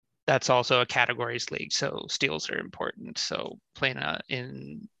that's also a categories league, so steals are important. So playing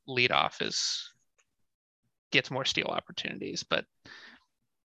in leadoff gets more steal opportunities. But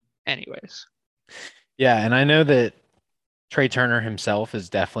anyways. Yeah, and I know that Trey Turner himself is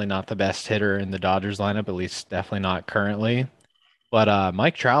definitely not the best hitter in the Dodgers lineup, at least definitely not currently. But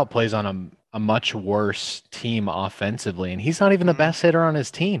Mike Trout plays on a much worse team offensively, and he's not even the best hitter on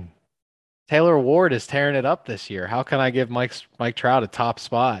his team. Taylor Ward is tearing it up this year. How can I give Mike Trout a top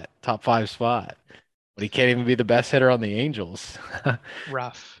 5 spot? But he can't even be the best hitter on the Angels.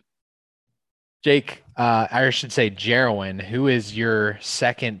 Rough. Jake, I should say Jarwin, who is your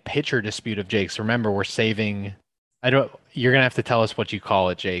second pitcher dispute of Jake's? Remember, we're saving. You're gonna have to tell us what you call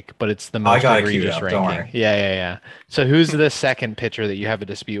it, Jake, but it's the most egregious ranking. Yeah. So who's the second pitcher that you have a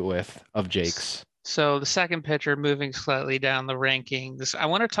dispute with of Jake's? So the second pitcher, moving slightly down the rankings, I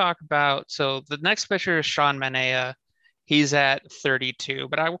want to talk about. So the next pitcher is Sean Manaea. He's at 32,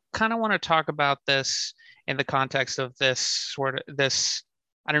 but I kind of want to talk about this in the context of this.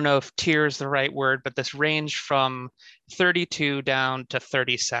 I don't know if tier is the right word, but this range from 32 down to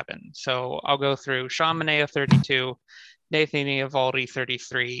 37. So I'll go through Sean Manaea 32, Nathan Eovaldi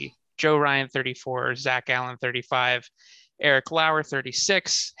 33, Joe Ryan 34, Zach Allen 35, Eric Lauer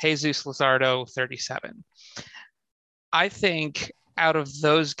 36, Jesus Luzardo 37. I think out of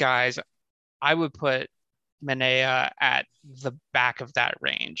those guys, I would put Manaea at the back of that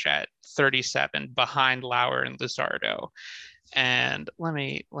range at 37 behind Lauer and Luzardo. And let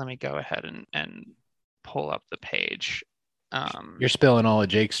me go ahead and pull up the page. You're spilling all of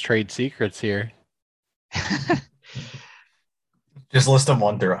Jake's trade secrets here. Just list them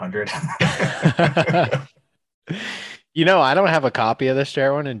 1 through 100. I don't have a copy of this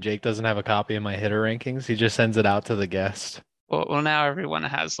Jarwin, and Jake doesn't have a copy of my hitter rankings. He just sends it out to the guest. Well, now everyone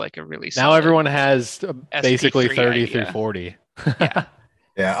has like a really now everyone has basically 30 idea. through 40.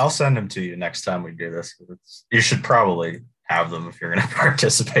 Yeah, I'll send them to you next time we do this. You should probably have them if you're going to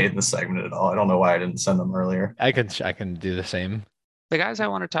participate in the segment at all. I don't know why I didn't send them earlier. I can do the same. The guys I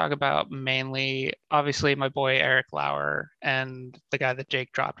want to talk about mainly, obviously, my boy Eric Lauer and the guy that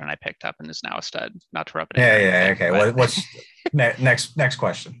Jake dropped and I picked up and is now a stud. Not to rub it in. Yeah. Okay. But... What's next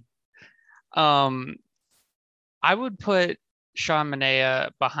question? I would put Sean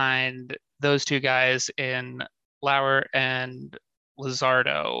Manaea behind those two guys in Lauer and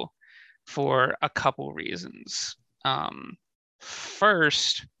Luzardo for a couple reasons.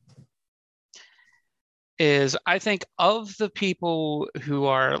 First is I think of the people who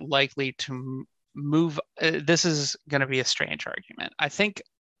are likely to move, this is going to be a strange argument. I think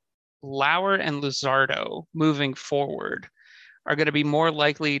Lauer and Luzardo moving forward are going to be more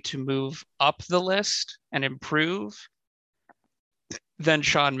likely to move up the list and improve than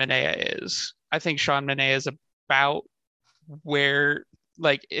Sean Manaea is. I think Sean Manaea is about where,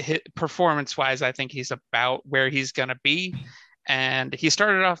 like, performance wise, I think he's about where he's going to be. And he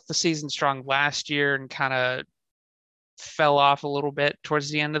started off the season strong last year and kind of fell off a little bit towards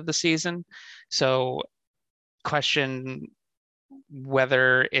the end of the season. So, question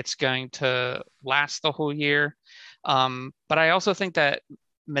whether it's going to last the whole year. But I also think that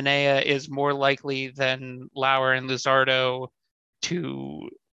Manaea is more likely than Lauer and Luzardo to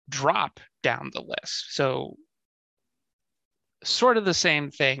drop down the list. So sort of the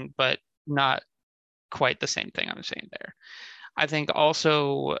same thing, but not quite the same thing I'm saying there. I think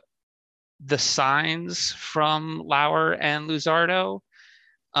also the signs from Lauer and Luzardo,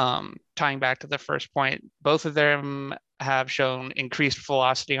 tying back to the first point, both of them have shown increased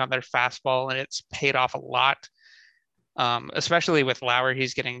velocity on their fastball, and it's paid off a lot. Especially with Lauer,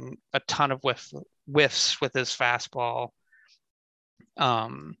 he's getting a ton of whiffs with his fastball.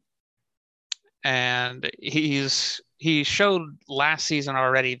 And he showed last season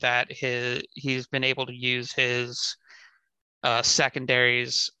already that he's been able to use his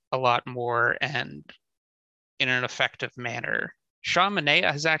secondaries a lot more and in an effective manner. Sean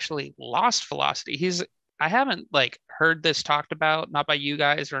Manaea has actually lost velocity. I haven't heard this talked about, not by you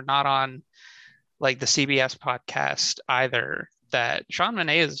guys or not on the CBS podcast either, that Sean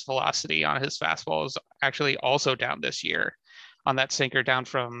Manaea's velocity on his fastball is actually also down this year on that sinker, down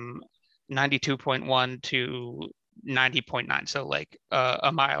from 92.1 to 90.9. So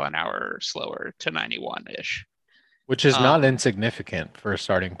a mile an hour slower to 91-ish. Which is not insignificant for a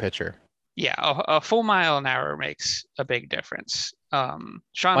starting pitcher. Yeah, a full mile an hour makes a big difference. Sean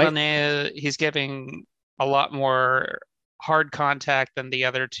Manaea, he's giving a lot more hard contact than the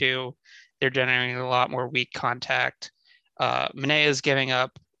other two. They're generating a lot more weak contact. Manaea is giving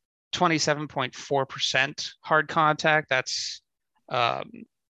up 27.4% hard contact. That's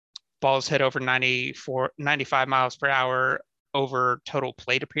balls hit over 95 miles per hour over total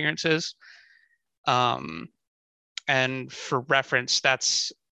plate appearances. And for reference,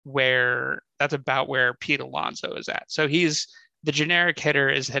 that's about where Pete Alonso is at. So the generic hitter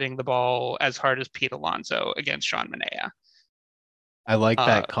is hitting the ball as hard as Pete Alonso against Sean Manaea. I like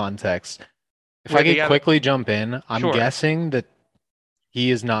that context. If I could quickly jump in, I'm guessing that he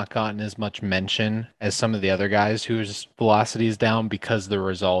has not gotten as much mention as some of the other guys whose velocity is down because the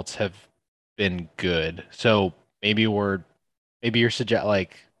results have been good. So maybe you're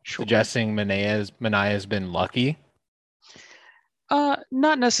suggesting Manaea's been lucky.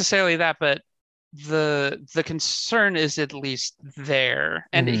 Not necessarily that, but the concern is at least there.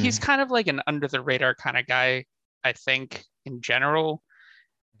 And he's kind of like an under the radar kind of guy, I think, in general.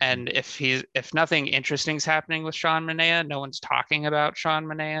 And if nothing interesting is happening with Sean Manaea, no one's talking about Sean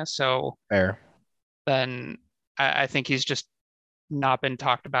Manaea. So fair. Then I think he's just not been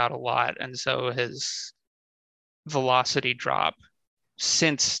talked about a lot. And so his velocity drop,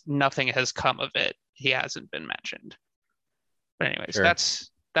 since nothing has come of it, he hasn't been mentioned. But anyways, sure.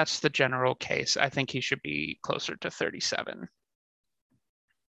 That's the general case. I think he should be closer to 37.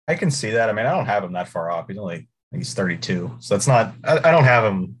 I can see that. I mean, I don't have him that far off. He's 32. So that's not, I don't have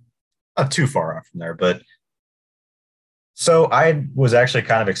him not too far off from there. But so I was actually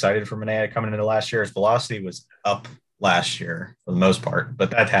kind of excited for Manaea coming into last year. His velocity was up last year for the most part, but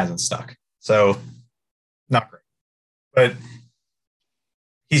that hasn't stuck. So not great. But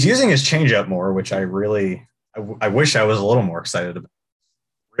he's using his changeup more, which I wish I was a little more excited about.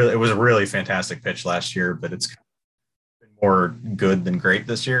 Really, it was a really fantastic pitch last year, but it's been more good than great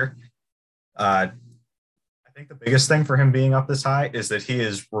this year. I think the biggest thing for him being up this high is that he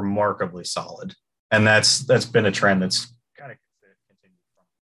is remarkably solid, and that's been a trend that's kind of continued from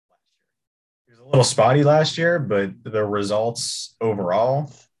last year. He was a little spotty last year, but the results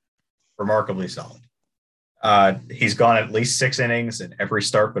overall remarkably solid. He's gone at least 6 innings in every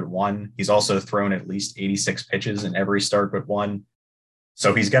start but one. He's also thrown at least 86 pitches in every start but one.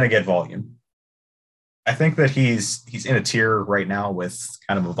 So he's going to get volume. I think that he's in a tier right now with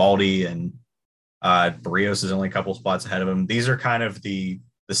kind of Eovaldi, and Barrios is only a couple spots ahead of him. These are kind of the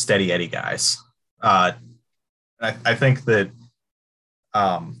steady Eddie guys. I think that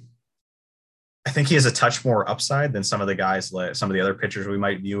I think he has a touch more upside than some of the guys, like some of the other pitchers we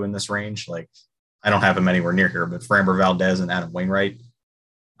might view in this range. Like, I don't have him anywhere near here, but Framber Valdez and Adam Wainwright.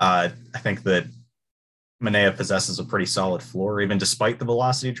 I think that Manea possesses a pretty solid floor, even despite the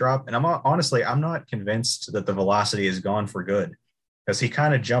velocity drop. And I'm not convinced that the velocity is gone for good because he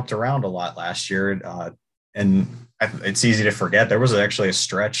kind of jumped around a lot last year. And it's easy to forget there was actually a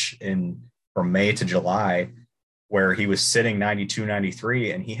stretch from May to July where he was sitting 92,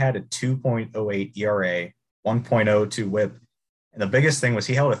 93, and he had a 2.08 ERA, 1.02 whip. And the biggest thing was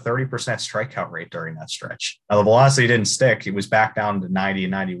he held a 30% strikeout rate during that stretch. Now, the velocity didn't stick. It was back down to 90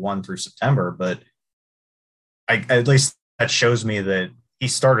 and 91 through September, but at least that shows me that he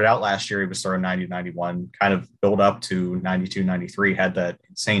started out last year. He was starting 90, 91, kind of built up to 92, 93, had that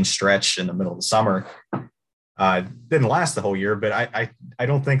insane stretch in the middle of the summer. Didn't last the whole year, but I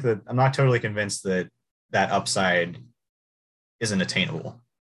don't think that I'm not totally convinced that upside isn't attainable.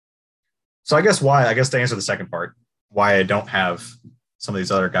 So I guess to answer the second part, why I don't have some of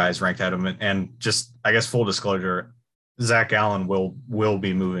these other guys ranked at him, and just, I guess, full disclosure, Zach Gallen will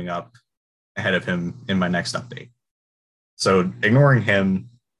be moving up ahead of him in my next update. So ignoring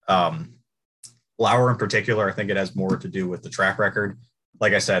him, Lauer in particular, I think it has more to do with the track record.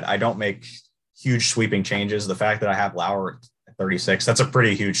 Like I said, I don't make huge sweeping changes. The fact that I have Lauer at 36, that's a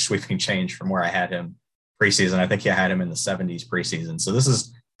pretty huge sweeping change from where I had him preseason. I think I had him in the 70s preseason. So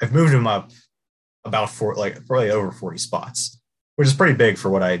I've moved him up about probably over 40 spots, which is pretty big for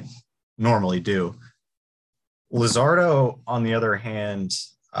what I normally do. Luzardo, on the other hand,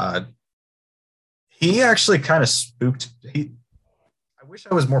 he actually kind of spooked. I wish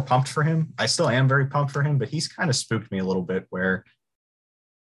I was more pumped for him. I still am very pumped for him, but he's kind of spooked me a little bit, where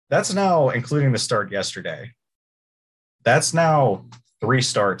that's now, including the start yesterday, that's now 3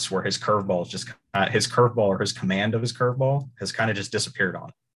 starts where his curveball or his command of his curveball has kind of just disappeared on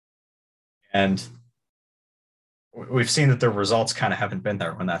him. And we've seen that the results kind of haven't been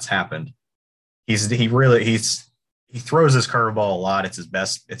there when that's happened. He throws his curveball a lot. It's his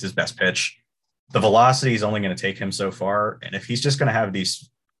best pitch. The velocity is only going to take him so far. And if he's just going to have these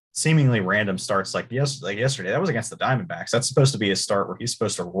seemingly random starts like yesterday, that was against the Diamondbacks. That's supposed to be a start where he's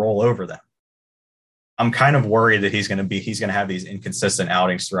supposed to roll over them. I'm kind of worried that he's going to have these inconsistent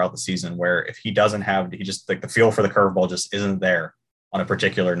outings throughout the season, where if he doesn't have, he just, like, the feel for the curveball just isn't there on a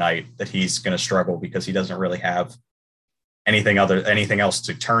particular night, that he's going to struggle because he doesn't really have anything else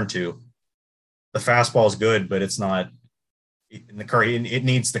to turn to. The fastball is good, but it's not it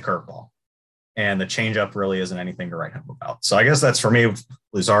needs the curveball, and the changeup really isn't anything to write home about. So I guess that's, for me,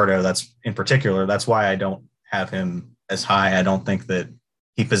 Luzardo, that's why I don't have him as high. I don't think that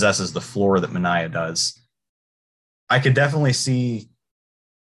he possesses the floor that Manaea does. I could definitely see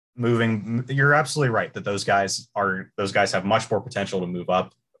moving. You're absolutely right that those guys have much more potential to move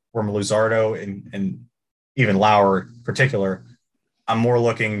up. From Luzardo and even Lauer in particular, I'm more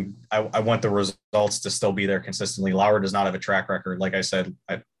looking. I want the results to still be there consistently. Lauer does not have a track record. Like I said,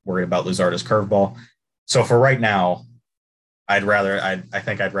 I worry about Luzardo's curveball. So for right now, I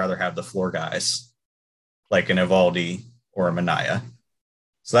think I'd rather have the floor guys like an Eovaldi or a Manaea.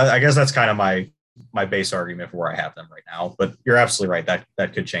 So I guess that's kind of my base argument for where I have them right now. But you're absolutely right.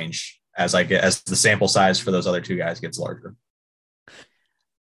 That could change as the sample size for those other 2 guys gets larger.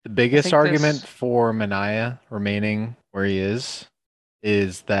 The biggest argument for Manaea remaining where he is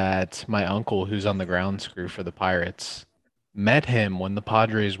that my uncle, who's on the grounds crew for the Pirates, met him when the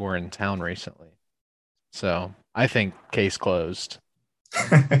Padres were in town recently. So I think case closed.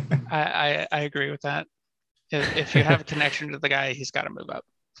 I agree with that. If you have a connection to the guy, he's got to move up.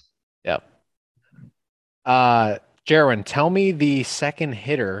 Yep. Jarwin, tell me the second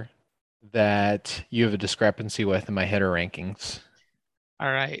hitter that you have a discrepancy with in my hitter rankings.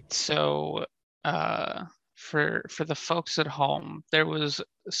 All right. So for the folks at home, there was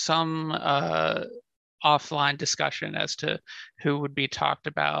some offline discussion as to who would be talked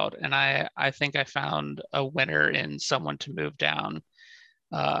about, and I think I found a winner in someone to move down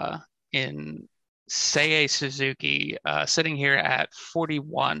in Seiya Suzuki, sitting here at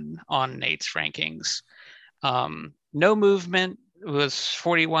 41 on Nate's rankings. No movement, was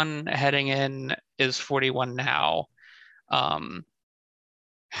 41 heading in, is 41 now.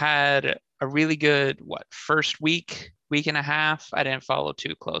 Had a really good first week and a half. I didn't follow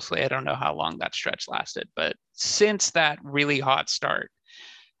too closely. I don't know how long that stretch lasted, but since that really hot start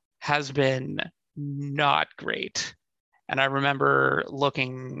has been not great. And I remember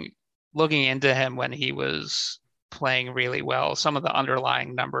looking into him when he was playing really well. Some of the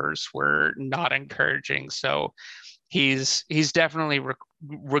underlying numbers were not encouraging. So he's definitely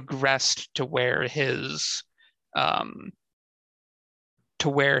regressed to where his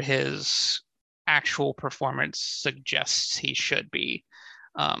actual performance suggests he should be.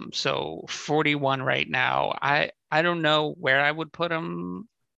 So 41 right now. I don't know where I would put him,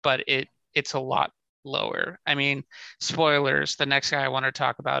 but it's a lot lower. I mean, spoilers, the next guy I want to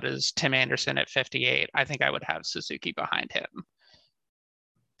talk about is Tim Anderson at 58. I think I would have Suzuki behind him.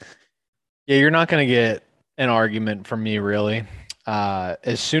 Yeah, you're not going to get an argument from me, really.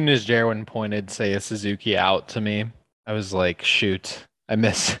 As soon as Jarwin pointed Seiya Suzuki out to me, I was like, shoot, I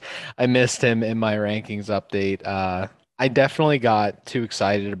missed him in my rankings update. I definitely got too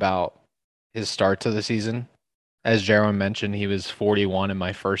excited about his start to the season. As Jarwin mentioned, he was 41 in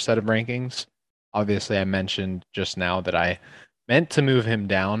my first set of rankings. Obviously, I mentioned just now that I meant to move him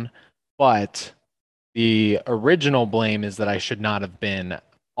down, but the original blame is that I should not have been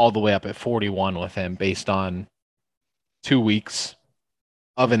all the way up at 41 with him based on 2 weeks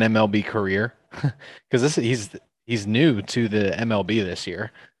of an MLB career. Because this he's new to the MLB this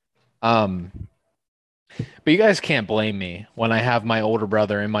year. But you guys can't blame me when I have my older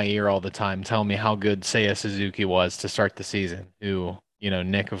brother in my ear all the time telling me how good Seiya Suzuki was to start the season, who,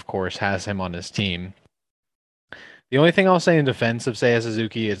 Nick, of course, has him on his team. The only thing I'll say in defense of Seiya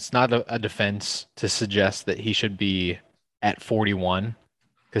Suzuki, it's not a defense to suggest that he should be at 41,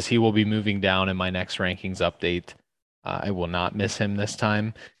 because he will be moving down in my next rankings update. I will not miss him this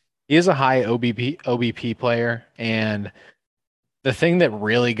time. He is a high OBP player, and the thing that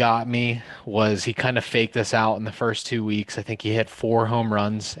really got me was he kind of faked us out in the first 2 weeks. I think he hit 4 home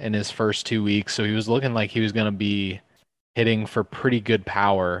runs in his first 2 weeks, so he was looking like he was going to be hitting for pretty good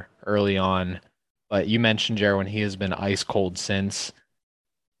power early on. But you mentioned, Jarwin, he has been ice cold since.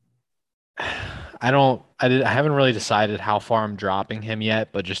 I haven't really decided how far I'm dropping him yet,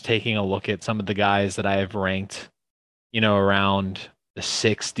 but just taking a look at some of the guys that I have ranked, around the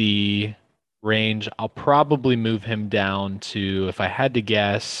 60 range, I'll probably move him down to, if I had to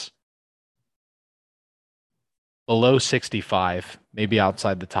guess, below 65, maybe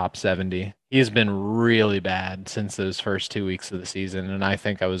outside the top 70. He has been really bad since those first 2 weeks of the season, and I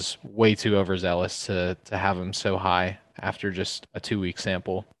think I was way too overzealous to have him so high after just a 2-week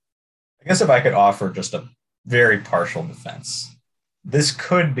sample. I guess if I could offer just a very partial defense, this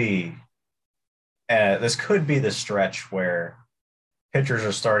could be the stretch where pitchers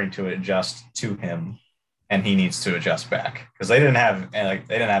are starting to adjust to him, and he needs to adjust back because they didn't have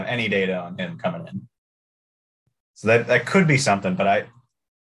any data on him coming in. So that could be something. But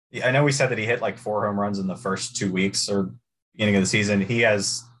I know we said that he hit like 4 home runs in the first 2 weeks or beginning of the season. He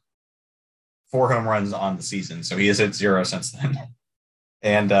has 4 home runs on the season, so he has hit 0 since then.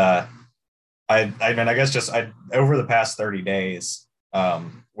 And I guess just over the past 30 days,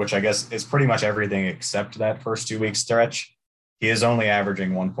 which I guess is pretty much everything except that first 2 week stretch, he is only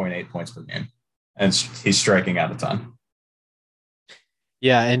averaging 1.8 points per game, and he's striking out a ton.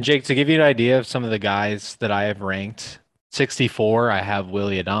 Yeah, and Jake, to give you an idea of some of the guys that I have ranked, 64, I have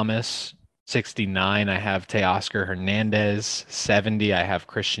Willy Adames. 69, I have Teoscar Hernandez. 70, I have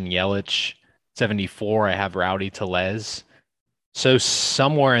Christian Yelich. 74, I have Rowdy Tellez. So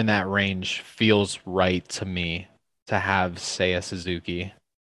somewhere in that range feels right to me to have Seiya Suzuki.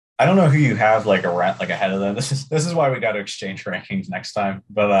 I don't know who you have ahead of them. This is why we got to exchange rankings next time.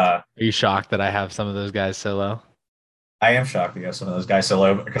 But are you shocked that I have some of those guys so low? I am shocked that you have some of those guys so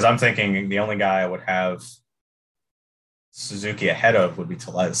low because I'm thinking the only guy I would have Suzuki ahead of would be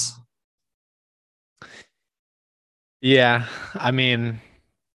Tellez. Yeah, I mean,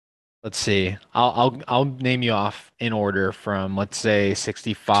 let's see. I'll name you off in order from, let's say,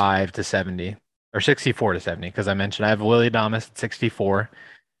 65 to 70 or 64 to 70, because I mentioned I have Willy Adames at 64.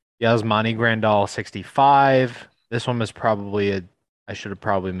 Yasmani Grandal 65. This one was probably I should have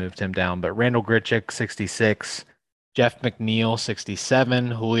probably moved him down, but Randall Grichuk 66. Jeff McNeil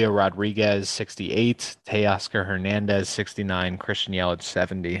 67. Julio Rodriguez 68. Teoscar Hernandez 69. Christian Yelich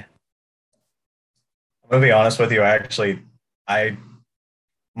 70. I'm gonna be honest with you.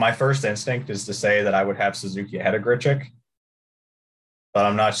 My first instinct is to say that I would have Suzuki ahead of Grichuk, but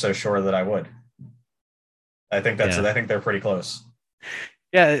I'm not so sure that I would. I think they're pretty close.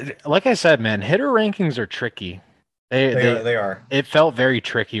 Yeah, like I said, man, hitter rankings are tricky. They are. It felt very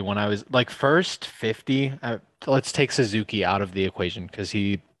tricky when I was like first 50. Let's take Suzuki out of the equation because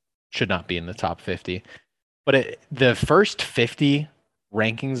he should not be in the top 50. But the first 50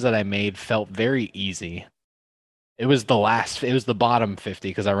 rankings that I made felt very easy. It was the bottom 50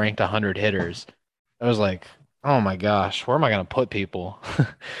 because I ranked 100 hitters. I was like, oh my gosh, where am I going to put people?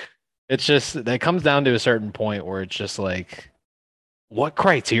 It's just, that comes down to a certain point where it's just like, what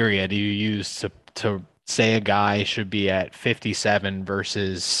criteria do you use to say a guy should be at 57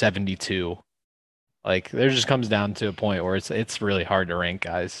 versus 72? Like, there just comes down to a point where it's really hard to rank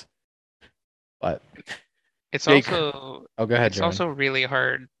guys. But it's Jake, also go ahead, it's Jordan. also really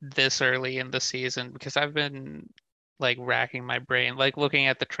hard this early in the season because I've been like racking my brain, like looking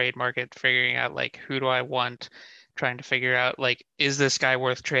at the trade market, figuring out like who do I want, trying to figure out like is this guy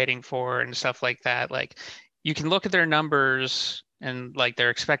worth trading for and stuff like that. Like you can look at their numbers and like their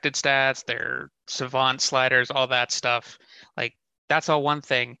expected stats, their savant sliders, all that stuff. Like that's all one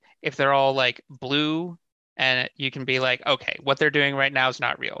thing. If they're all like blue and you can be like, okay, what they're doing right now is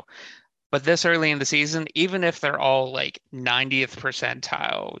not real. But this early in the season, even if they're all like 90th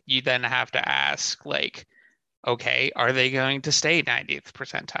percentile, you then have to ask like, okay, are they going to stay 90th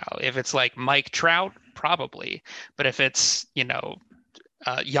percentile? If it's like Mike Trout, probably. But if it's,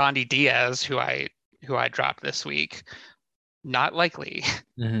 Yandy Diaz, who I dropped this week, not likely.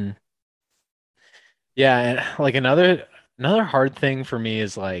 Hmm. Yeah, and like another hard thing for me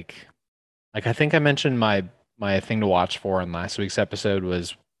is like I think I mentioned my thing to watch for in last week's episode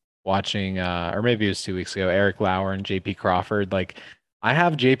was watching or maybe it was 2 weeks ago, Eric Lauer and JP Crawford. Like I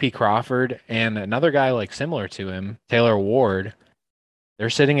have JP Crawford and another guy like similar to him, Taylor Ward.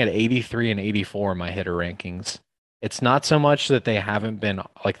 They're sitting at 83 and 84 in my hitter rankings. It's not so much that they haven't been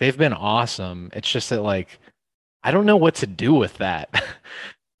like they've been awesome. It's just that like I don't know what to do with that.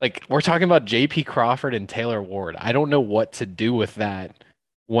 Like we're talking about JP Crawford and Taylor Ward. I don't know what to do with that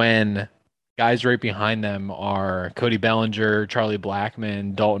when guys right behind them are Cody Bellinger, Charlie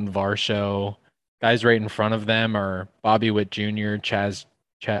Blackmon, Dalton Varsho. Guys right in front of them are Bobby Witt Jr., Jazz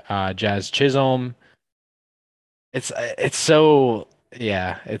Chisholm. It's so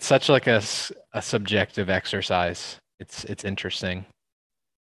yeah, it's such like a subjective exercise. It's interesting.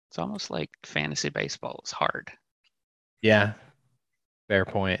 It's almost like fantasy baseball is hard. Yeah, fair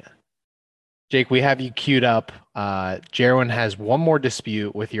point. Jake, we have you queued up. Jerwin has one more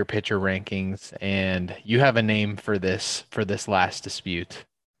dispute with your pitcher rankings, and you have a name for this last dispute.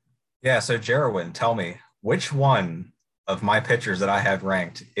 Yeah, so Jerwin, tell me, which one of my pitchers that I have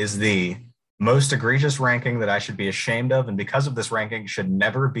ranked is the most egregious ranking that I should be ashamed of, and because of this ranking, should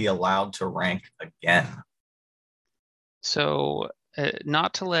never be allowed to rank again? So,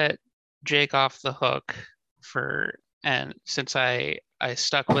 not to let Jake off the hook and since I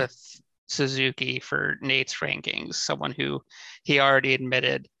stuck with Suzuki for Nate's rankings, someone who he already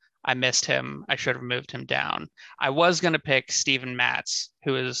admitted I missed him. I should have moved him down. I was going to pick Steven Matz,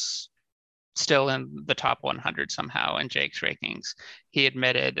 who is still in the top 100 somehow in Jake's rankings. He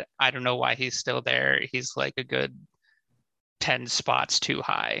admitted, I don't know why he's still there. He's like a good 10 spots too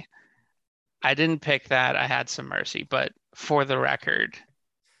high. I didn't pick that. I had some mercy, but for the record,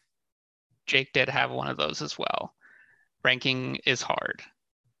 Jake did have one of those as well. Ranking is hard,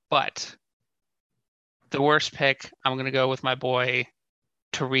 but the worst pick, I'm going to go with my boy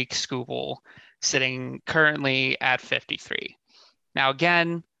Tariq Skubal, sitting currently at 53. Now,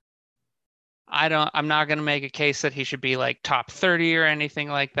 again, I'm not going to make a case that he should be like top 30 or anything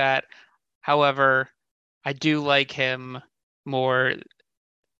like that. However, I do like him more,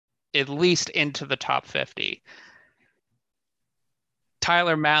 at least into the top 50.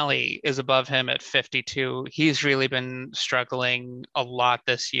 Tyler Mahle is above him at 52. He's really been struggling a lot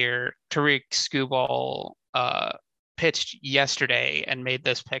this year. Tariq Skubal pitched yesterday and made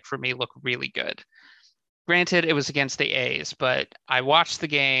this pick for me look really good. Granted, it was against the A's, but I watched the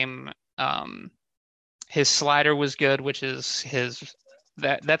game. His slider was good, which is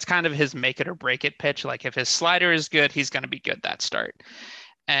that's kind of his make it or break it pitch. Like if his slider is good, he's going to be good that start.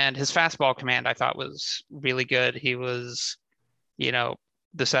 And his fastball command I thought was really good. He was, the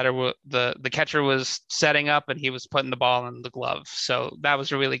catcher was setting up and he was putting the ball in the glove. So that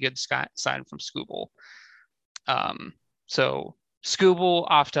was a really good sign from Skubal. So Skubal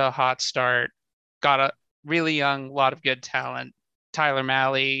off to a hot start, got a really young, lot of good talent. Tyler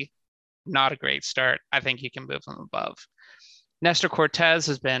Mahle, not a great start. I think you can move him above. Nestor Cortez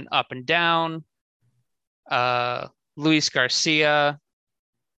has been up and down. Luis Garcia,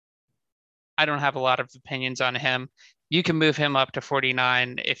 I don't have a lot of opinions on him. You can move him up to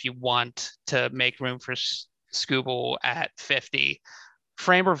 49 if you want to make room for Skubal at 50.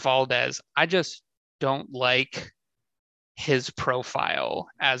 Framber Valdez, I just don't like his profile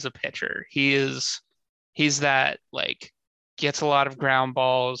as a pitcher. He's that like gets a lot of ground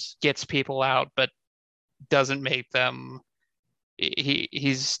balls, gets people out, but doesn't make them.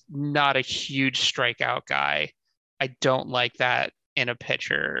 He's not a huge strikeout guy. I don't like that in a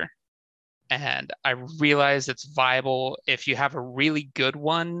pitcher. And I realize it's viable if you have a really good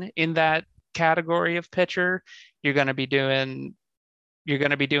one in that category of pitcher, you're going to be doing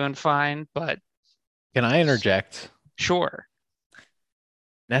fine, but Can I interject? sure.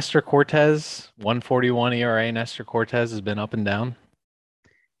 Nestor Cortez, 141 ERA. Nestor Cortez has been up and down.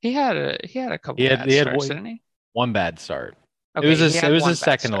 He had a couple bad he had starts, didn't he? one bad start. Okay, It was he had his one bad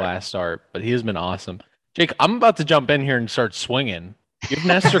second to start. last start, but he has been awesome. Jake, I'm about to jump in here and start swinging. You've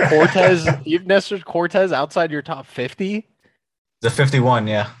Nestor Cortez. You've Nestor Cortez outside your top 50. The 51,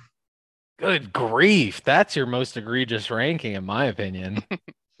 yeah. Good grief, that's your most egregious ranking, in my opinion.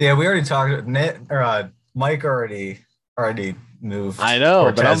 Yeah, we already talked. Mike already moved. I know,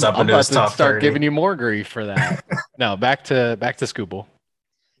 but Cortez I'm up into about his to top start 30. giving you more grief for that. No, back to Scooble.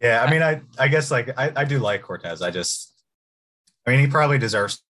 Yeah, I mean, I guess like I do like Cortez. I mean, he probably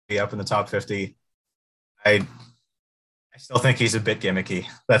deserves to be up in the top 50. I still think he's a bit gimmicky.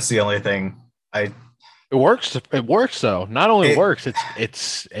 That's the only thing. It works. It works though. Not only It- works,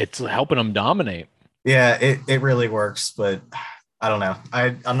 it's helping him dominate. Yeah, it really works, but I don't know.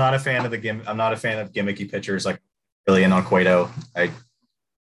 I'm not a fan of I'm not a fan of gimmicky pitchers like really in on Cueto. I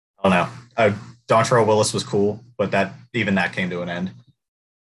don't know. Dontrelle Willis was cool, but that came to an end.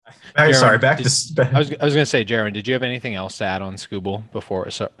 Jaron, Sorry, back I to was gonna say, Jaron, did you have anything else to add on Scooble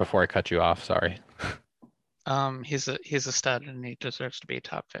before I cut you off? Sorry. He's a stud and he deserves to be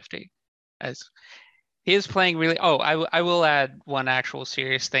top 50. As he is playing really. Oh, I will add one actual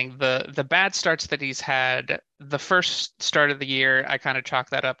serious thing. The bad starts that he's had, the first start of the year, I kind of chalk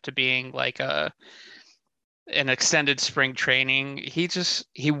that up to being like an extended spring training.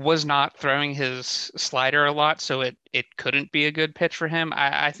 He was not throwing his slider a lot, so it couldn't be a good pitch for him.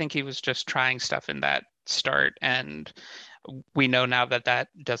 I think he was just trying stuff in that start, and we know now that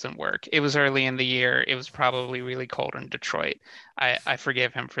doesn't work. It was early in the year. It was probably really cold in Detroit. I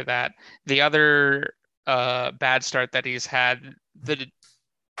forgive him for that. The other bad start that he's had, the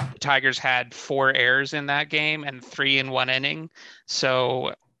Tigers had 4 errors in that game and 3 in 1 inning.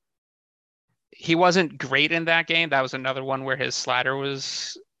 So he wasn't great in that game. That was another one where his slider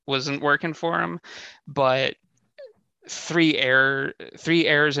wasn't working for him. But 3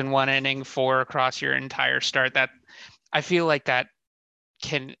 errors in 1 inning, 4 across your entire start. That I feel like that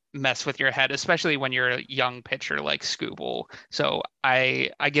can mess with your head, especially when you're a young pitcher like Scooble. So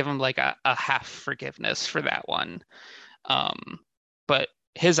I give him like a half forgiveness for that one. But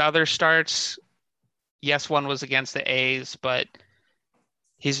his other starts, yes, one was against the A's, but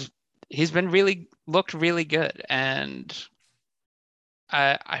he's been looked really good. And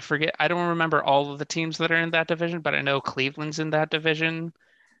I forget, I don't remember all of the teams that are in that division, but I know Cleveland's in that division.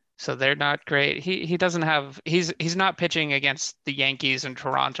 So they're not great. He doesn't have he's not pitching against the Yankees and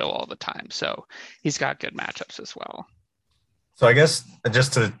Toronto all the time. So he's got good matchups as well. So I guess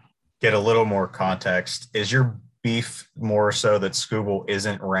just to get a little more context, is your beef more so that Scooble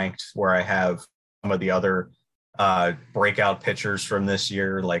isn't ranked where I have some of the other breakout pitchers from this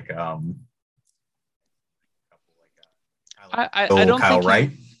year, like I don't Kyle think Wright?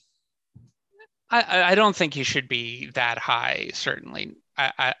 I don't think he should be that high, certainly.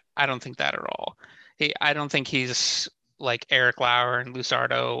 I don't think that at all. I don't think he's like Eric Lauer and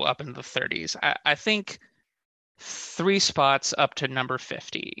Luzardo up in the 30s. I think 3 spots up to number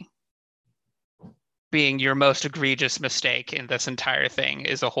 50 being your most egregious mistake in this entire thing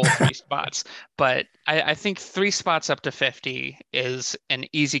is a whole 3 spots. But I think 3 spots up to 50 is an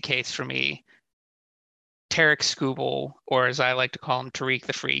easy case for me. Tarek Scooble, or as I like to call him, Tariq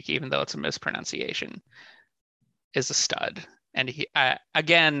the Freak, even though it's a mispronunciation, is a stud. And he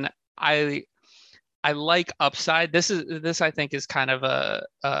again, I like upside. This I think is kind of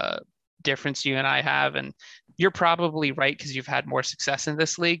a difference you and I have, and you're probably right because you've had more success in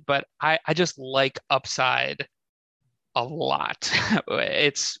this league. But I just like upside a lot.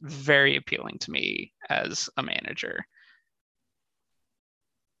 It's very appealing to me as a manager.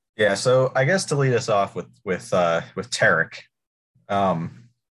 Yeah, so I guess to lead us off with Tarek,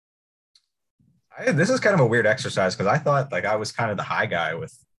 this is kind of a weird exercise because I thought like I was kind of the high guy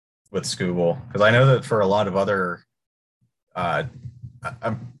with Scooble, because I know that for a lot of other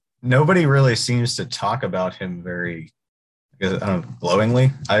nobody really seems to talk about him very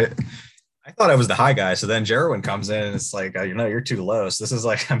glowingly. I thought I was the high guy, so then Jerwin comes in and it's like you're too low. So this is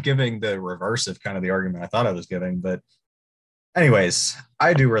like I'm giving the reverse of kind of the argument I thought I was giving. But anyways,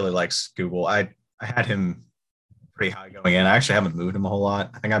 I do really like Scooble. I had him pretty high going in. I actually haven't moved him a whole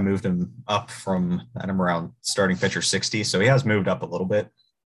lot. I think I moved him up from around starting pitcher 60, so he has moved up a little bit.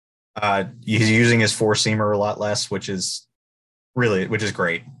 He's using his 4-seamer a lot less, which is great. His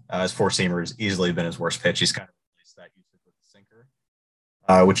 4-seamer has easily been his worst pitch. He's kind of replaced that usage with the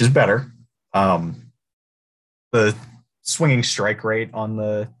sinker, which is better. The swinging strike rate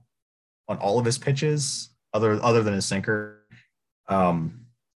on all of his pitches, other than his sinker,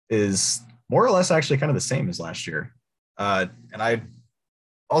 is more or less actually kind of the same as last year. And I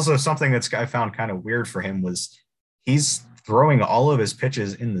also, something I found kind of weird for him was he's throwing all of his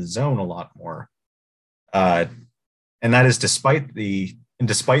pitches in the zone a lot more. And that is despite the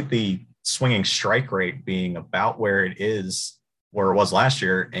swinging strike rate being about where it was last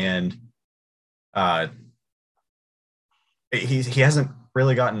year, and he hasn't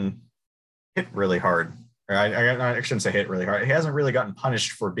really gotten hit really hard. I shouldn't say hit really hard. He hasn't really gotten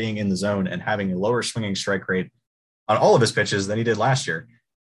punished for being in the zone and having a lower swinging strike rate on all of his pitches than he did last year.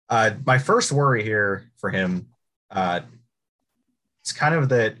 My first worry here for him, it's kind of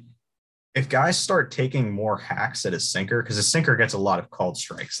that if guys start taking more hacks at his sinker, because his sinker gets a lot of called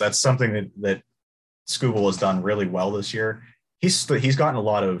strikes. That's something that Skubal has done really well this year. He's gotten a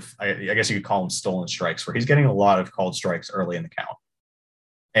lot of, I guess you could call them stolen strikes, where he's getting a lot of called strikes early in the count.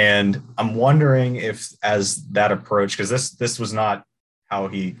 And I'm wondering if, as that approach, because this was not how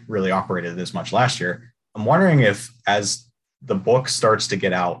he really operated this much last year. I'm wondering if, as the book starts to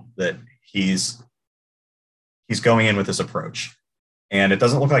get out that he's going in with this approach, and it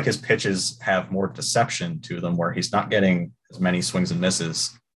doesn't look like his pitches have more deception to them, where he's not getting as many swings and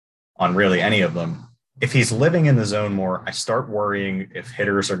misses on really any of them. If he's living in the zone more, I start worrying if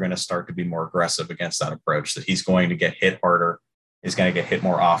hitters are going to start to be more aggressive against that approach, that he's going to get hit harder, is going to get hit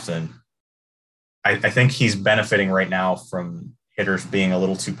more often. I think he's benefiting right now from hitters being a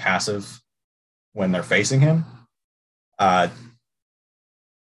little too passive when they're facing him.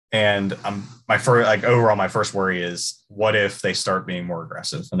 And my first worry is, what if they start being more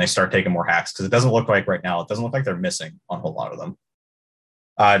aggressive and they start taking more hacks? Because it doesn't look like right now, it doesn't look like they're missing on a whole lot of them.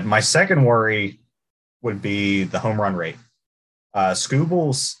 My second worry would be the home run rate.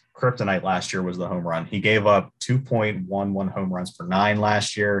 Skubal's kryptonite last year was the home run. He gave up 2.11 home runs per 9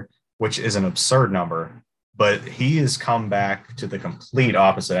 last year, which is an absurd number. But he has come back to the complete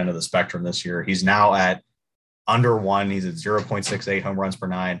opposite end of the spectrum this year. He's now at under 1. He's at 0.68 home runs per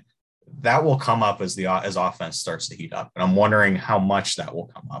 9. That will come up as offense starts to heat up, and I'm wondering how much that will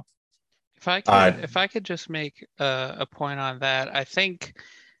come up. If I could just make a point on that, I think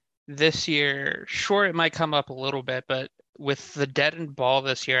this year, sure, it might come up a little bit, but with the deadened ball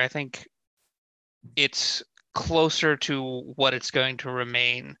this year, I think it's closer to what it's going to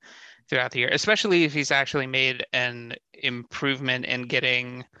remain throughout the year, especially if he's actually made an improvement in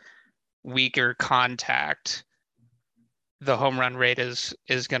getting weaker contact. The home run rate is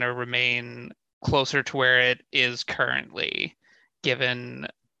going to remain closer to where it is currently, given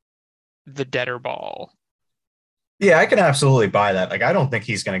the deader ball. Yeah, I can absolutely buy that. Like, I don't think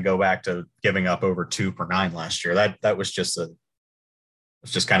he's going to go back to giving up over 2 per 9 last year. That was just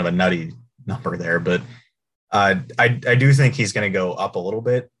kind of a nutty number there. But I do think he's going to go up a little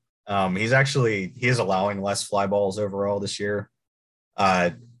bit. He is allowing less fly balls overall this year.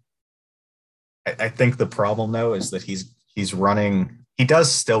 I think the problem, though, is that he's running. He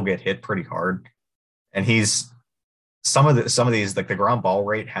does still get hit pretty hard, and some of these, like the ground ball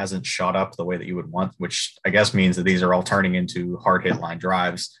rate hasn't shot up the way that you would want, which I guess means that these are all turning into hard hit line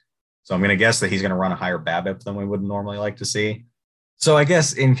drives. So I'm going to guess that he's going to run a higher BABIP than we would normally like to see. So I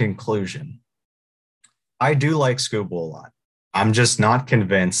guess in conclusion, I do like Skubal a lot. I'm just not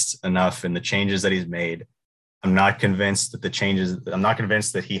convinced enough in the changes that he's made. I'm not convinced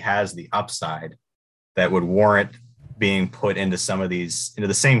that he has the upside that would warrant being put into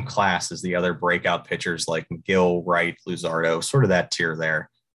the same class as the other breakout pitchers like McGill, Wright, Luzardo, sort of that tier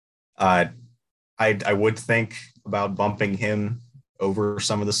there. I would think about bumping him over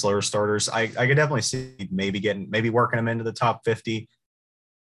some of the slower starters. I could definitely see maybe working him into the top 50,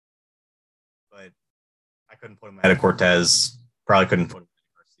 but I couldn't put him ahead of Cortez. Probably couldn't put him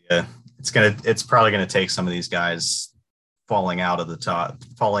ahead of Garcia. It's probably gonna take some of these guys falling out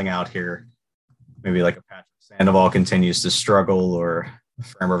here. Maybe like a Patrick Sandoval continues to struggle, or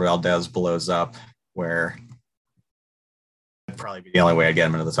Framber Valdez blows up, where that'd probably be the only way I get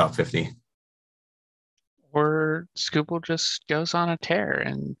him into the top 50. Or Skubal just goes on a tear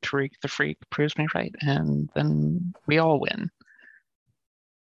and Tariq the Freak proves me right, and then we all win.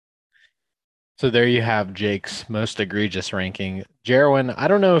 So there you have Jake's most egregious ranking. Jarwin, I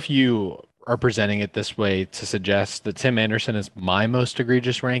don't know if you are presenting it this way to suggest that Tim Anderson is my most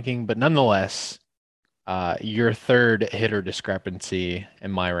egregious ranking, but nonetheless, your third hitter discrepancy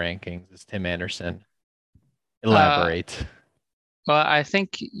in my rankings is Tim Anderson. Elaborate. Well, I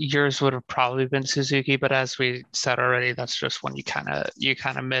think yours would have probably been Suzuki, but as we said already, that's just one you kind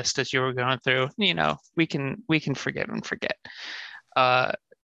of missed as you were going through. You know, we can forgive and forget.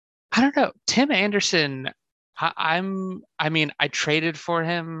 I don't know. Tim Anderson, I traded for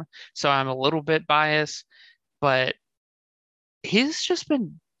him, so I'm a little bit biased, but he's just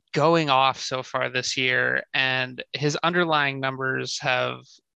been going off so far this year, and his underlying numbers have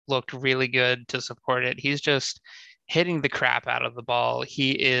looked really good to support it. He's just hitting the crap out of the ball.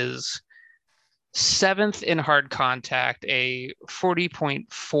 He is 7th in hard contact, a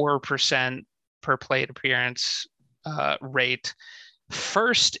 40.4% per plate appearance rate,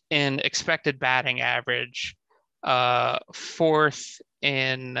 1st in expected batting average, 4th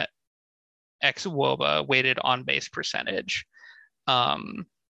in xwOBA, weighted on base percentage.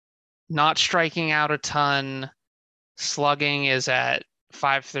 Not striking out a ton. Slugging is at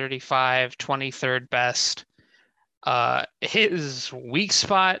 535, 23rd best. His weak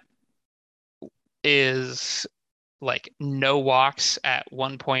spot is like no walks at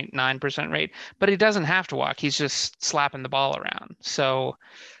 1.9% rate, but he doesn't have to walk. He's just slapping the ball around. So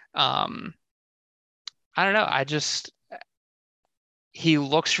I don't know. He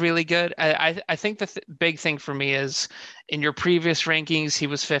looks really good. I think the big thing for me is in your previous rankings, he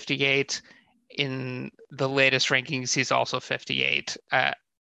was 58. In the latest rankings, he's also 58.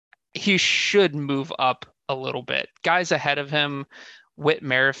 He should move up a little bit. Guys ahead of him, Whit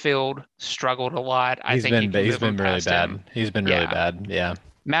Merrifield struggled a lot. I think he's been really bad. Him. He's been really bad. Yeah.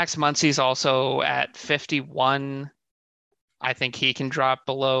 Max Muncy's also at 51. I think he can drop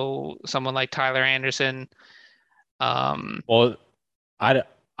below someone like Tyler Anderson. Well,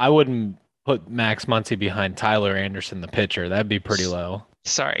 I wouldn't put Max Muncy behind Tyler Anderson, the pitcher. That'd be pretty low.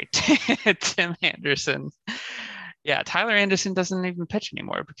 Sorry, Tim Anderson. Yeah, Tyler Anderson doesn't even pitch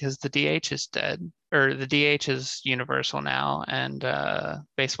anymore because the DH is dead, or the DH is universal now, and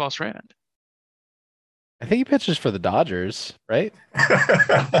baseball's ruined. I think he pitches for the Dodgers, right?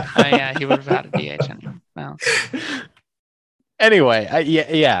 Yeah, he would have had a DH anyway. Well. Anyway,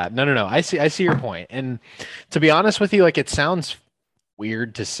 no. I see your point, and to be honest with you, like it sounds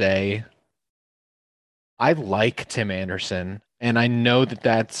weird to say. I like Tim Anderson, and I know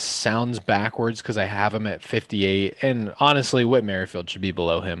that sounds backwards because I have him at 58, and honestly, Whit Merrifield should be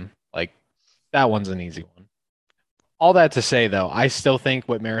below him. Like that one's an easy one. All that to say, though, I still think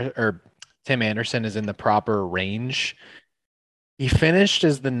Tim Anderson is in the proper range. He finished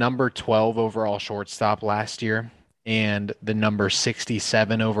as the number 12 overall shortstop last year and the number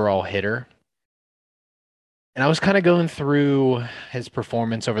 67 overall hitter. And I was kind of going through his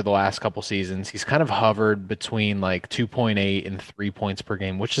performance over the last couple seasons. He's kind of hovered between like 2.8 and 3 points per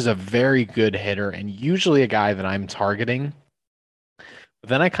game, which is a very good hitter and usually a guy that I'm targeting. But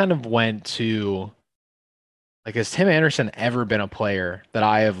then I kind of went to, like, has Tim Anderson ever been a player that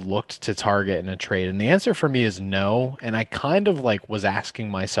I have looked to target in a trade? And the answer for me is no. And I kind of like was asking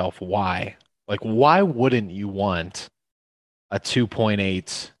myself why. Like, why wouldn't you want a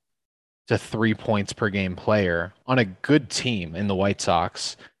 2.8 to 3 points per game player on a good team in the White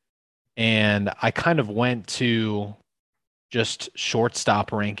Sox? And I kind of went to just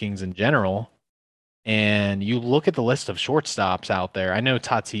shortstop rankings in general. And you look at the list of shortstops out there. I know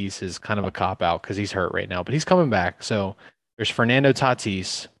Tatis is kind of a cop-out because he's hurt right now, but he's coming back. So there's Fernando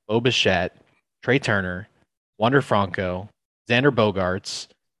Tatis, Bo Bichette, Trey Turner, Wander Franco, Xander Bogaerts.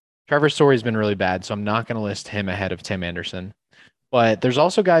 Trevor Story's been really bad, so I'm not going to list him ahead of Tim Anderson. But there's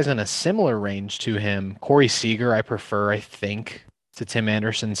also guys in a similar range to him. Corey Seager, I prefer, I think, to Tim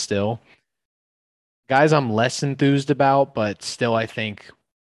Anderson still. Guys I'm less enthused about, but still I think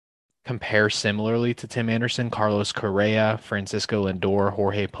compare similarly to Tim Anderson: Carlos Correa, Francisco Lindor,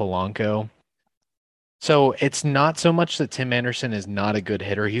 Jorge Polanco. So it's not so much that Tim Anderson is not a good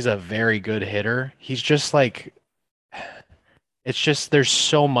hitter. He's a very good hitter. He's just like, it's just there's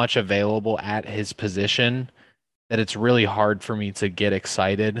so much available at his position that it's really hard for me to get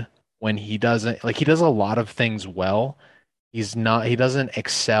excited when he doesn't, like, he does a lot of things well. He doesn't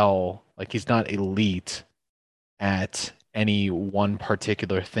excel, like he's not elite at any one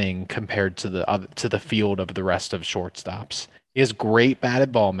particular thing compared to the field of the rest of shortstops. He has great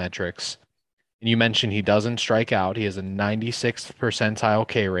batted ball metrics. And you mentioned he doesn't strike out. He has a 96th percentile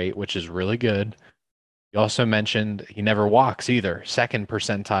K rate, which is really good. You also mentioned he never walks either, 2nd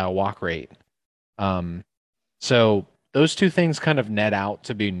percentile walk rate. So those two things kind of net out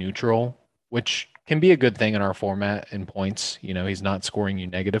to be neutral, which can be a good thing in our format in points. You know, he's not scoring you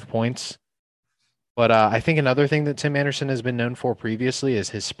negative points. But I think another thing that Tim Anderson has been known for previously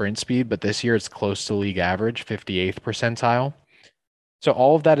is his sprint speed, but this year it's close to league average, 58th percentile. So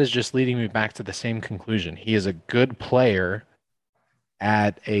all of that is just leading me back to the same conclusion. He is a good player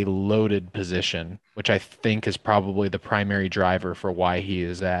at a loaded position, which I think is probably the primary driver for why he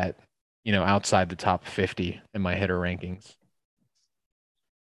is at, you know, outside the top 50 in my hitter rankings.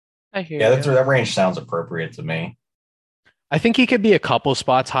 I hear that range sounds appropriate to me. I think he could be a couple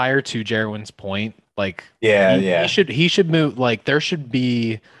spots higher, to Jerwin's point. Like, he should move. Like, there should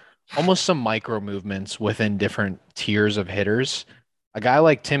be almost some micro movements within different tiers of hitters. A guy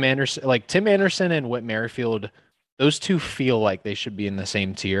like Tim Anderson and Whit Merrifield, those two feel like they should be in the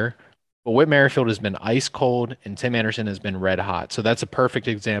same tier. But Whit Merrifield has been ice cold and Tim Anderson has been red hot. So that's a perfect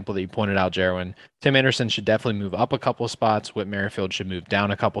example that you pointed out, Jerwin. Tim Anderson should definitely move up a couple spots. Whit Merrifield should move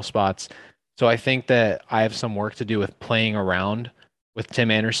down a couple spots. So I think that I have some work to do with playing around with Tim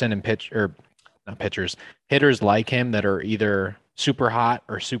Anderson and not pitchers, hitters like him that are either super hot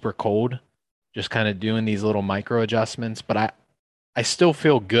or super cold, just kind of doing these little micro adjustments. But I still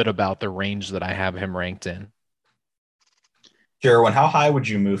feel good about the range that I have him ranked in. Jerwin, how high would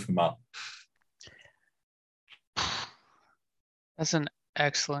you move him up? That's an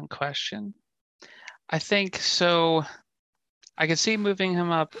excellent question. I think so. I could see moving him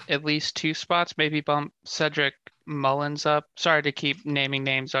up at least 2 spots, maybe bump Cedric Mullins up. Sorry to keep naming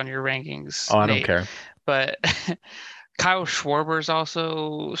names on your rankings, Oh, I don't Nate, care. but Kyle Schwarber's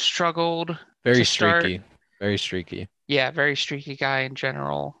also struggled Very to start. streaky. Very streaky. Yeah, very streaky guy in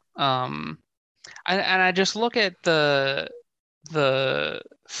general. And I just look at the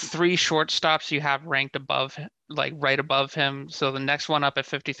 3 shortstops you have ranked above, like right above him. So the next one up at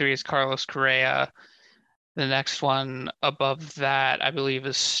 53 is Carlos Correa. The next one above that, I believe,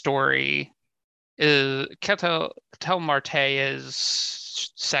 is Story. Is Ketel Marte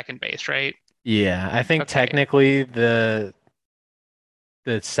is second base, right? Yeah, I think Okay. technically the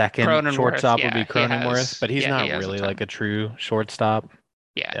second Cronenworth, shortstop would be yeah, he Cronenworth, has. but he's Yeah, he not has a really ton. like a true shortstop.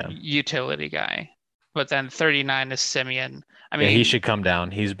 Yeah, Yeah. utility guy. But then 39 is Simeon. I Yeah, he mean, should come down.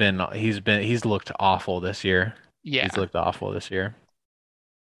 He's looked awful this year. yeah. He's looked awful this year.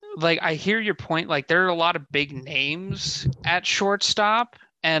 Like I hear your point. Like there are a lot of big names at shortstop,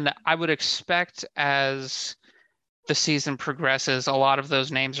 and I would expect as the season progresses, a lot of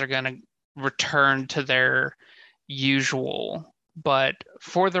those names are going to return to their usual. But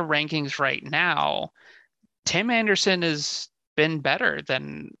for the rankings right now, Tim Anderson has been better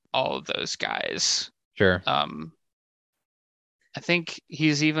than all of those guys. Sure. I think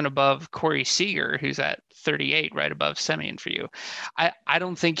he's even above Corey Seager, who's at 38, right above Semien for you. I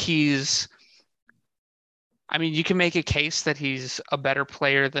don't think he's. I mean, you can make a case that he's a better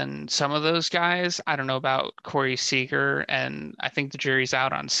player than some of those guys. I don't know about Corey Seager, and I think the jury's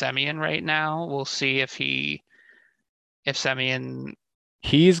out on Semien right now. We'll see if Semien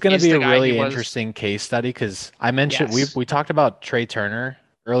He's going to is be the a guy he really was. interesting case study because I mentioned Yes. we talked about Trey Turner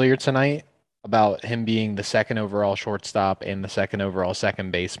earlier tonight about him being the second overall shortstop and the second overall second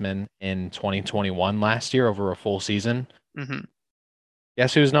baseman in 2021 last year over a full season. Mm-hmm.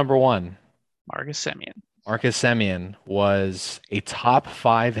 Guess who's number one? Marcus Semien. Marcus Semien was a top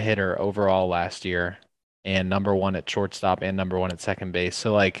 5 hitter overall last year and number one at shortstop and number one at second base.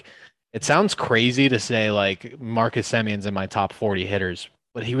 So like it sounds crazy to say like Marcus Semien's in my top 40 hitters,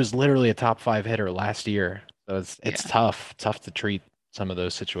 but he was literally a top 5 hitter last year. So it's tough to treat some of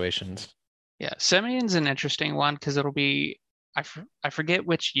those situations. Yeah, Semien's an interesting one because it'll be I forget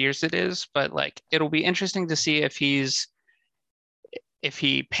which years it is, but like it'll be interesting to see if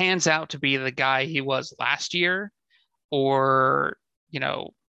he pans out to be the guy he was last year, or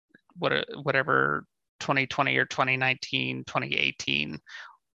whatever 2020 or 2019, 2018,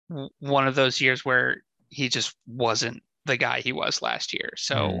 one of those years where he just wasn't the guy he was last year.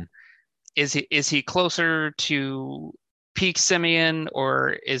 So is he closer to peak Semien,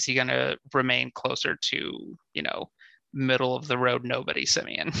 or is he going to remain closer to, middle of the road nobody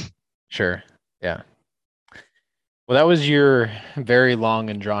Semien? Sure. Yeah. Well, that was your very long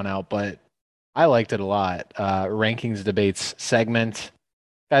and drawn out, but I liked it a lot. Rankings debates segment.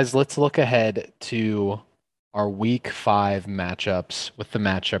 Guys, let's look ahead to our week 5 matchups with the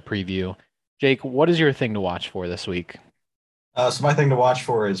matchup preview. Jake, what is your thing to watch for this week? So my thing to watch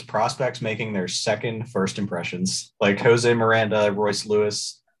for is prospects making their second first impressions, like Jose Miranda, Royce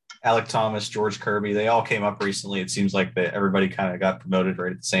Lewis, Alec Thomas, George Kirby. They all came up recently. It seems like everybody kind of got promoted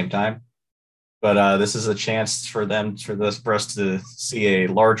right at the same time. But this is a chance for us to see a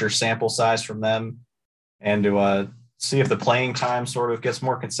larger sample size from them, and to see if the playing time sort of gets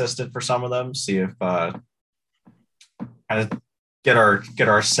more consistent for some of them. See if kind of get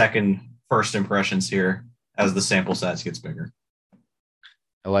our second first impressions here as the sample size gets bigger.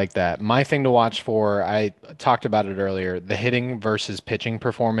 I like that. My thing to watch for, I talked about it earlier, the hitting versus pitching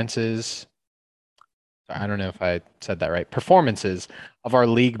performances. I don't know if I said that right. Performances of our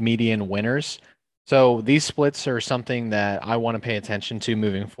league median winners. So these splits are something that I want to pay attention to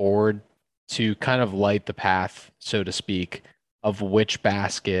moving forward to kind of light the path, so to speak, of which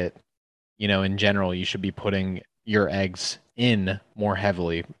basket, in general, you should be putting your eggs in more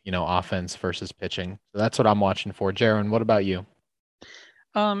heavily, offense versus pitching. So that's what I'm watching for. Jaron, what about you?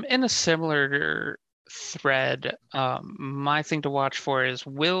 In a similar thread, my thing to watch for is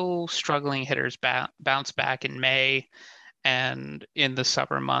will struggling hitters bounce back in May and in the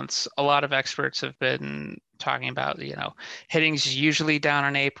summer months. A lot of experts have been talking about, hitting's usually down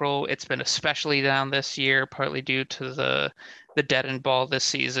in April. It's been especially down this year, partly due to the dead end ball this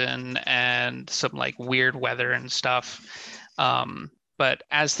season and some like weird weather and stuff. But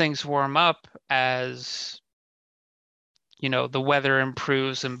as things warm up, as the weather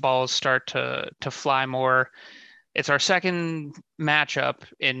improves and balls start to fly more, it's our second matchup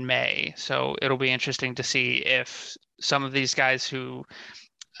in May, so it'll be interesting to see if some of these guys who,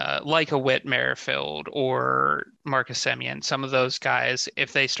 like a Whit Merrifield or Marcus Semien, some of those guys,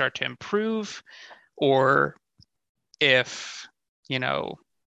 if they start to improve, or if,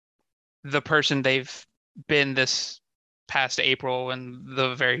 the person they've been this past April and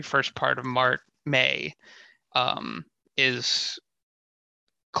the very first part of May, is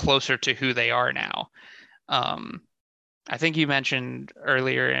closer to who they are now. I think you mentioned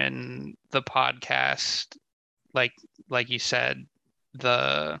earlier in the podcast, like you said,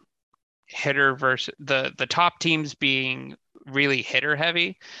 the hitter versus the top teams being really hitter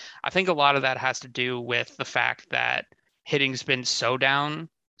heavy. I think a lot of that has to do with the fact that hitting's been so down.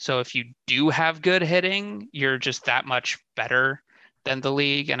 So if you do have good hitting, you're just that much better than the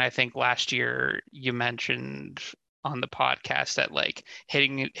league. And I think last year you mentioned on the podcast that like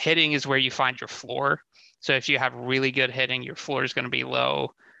hitting is where you find your floor. So if you have really good hitting, your floor is going to be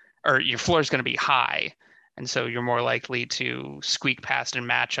low, or your floor is going to be high. And so you're more likely to squeak past in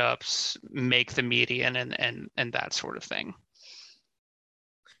matchups, make the median, and that sort of thing.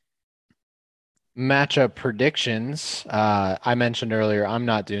 Matchup predictions. I mentioned earlier, I'm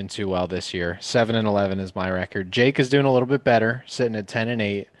not doing too well this year. 7-11 is my record. Jake is doing a little bit better, sitting at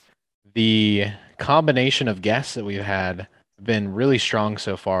 10-8. The combination of guests that we've had been really strong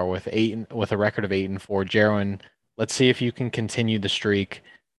so far with a record of 8-4. Jerwin, let's see if you can continue the streak.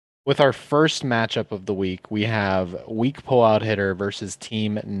 With our first matchup of the week, we have weak pullout hitter versus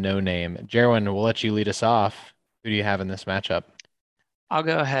team no name. Jerwin, we'll let you lead us off. Who do you have in this matchup? I'll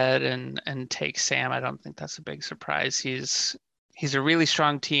go ahead and take Sam. I don't think that's a big surprise. He's a really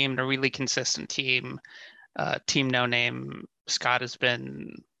strong team, a really consistent team. Team no name. Scott has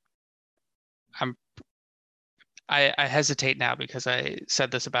been. I hesitate now because I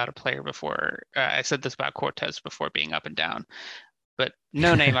said this about a player before. I said this about Cortez before being up and down, but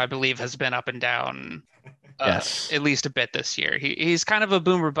no name I believe has been up and down. Yes, at least a bit this year. He's kind of a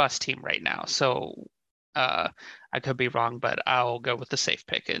boom or bust team right now. So I could be wrong, but I'll go with the safe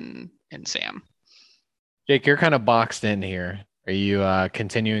pick in Sam. Jake, you're kind of boxed in here. Are you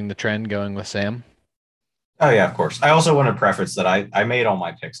continuing the trend going with Sam? Oh yeah, of course. I also want to preface that I made all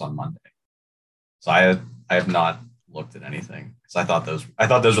my picks on Monday, so I have not looked at anything because I thought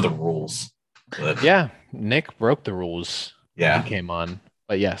those were the rules. But, yeah, Nick broke the rules. Yeah, he came on.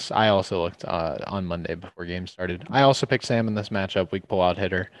 But yes, I also looked on Monday before game started. I also picked Sam in this matchup, weak pullout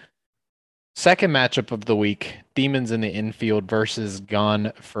hitter. Second matchup of the week, Demons in the infield versus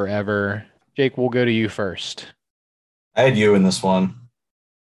Gone Forever. Jake, we'll go to you first. I had you in this one.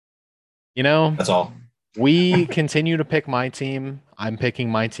 That's all. We continue to pick my team. I'm picking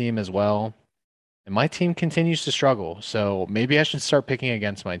my team as well. And my team continues to struggle. So maybe I should start picking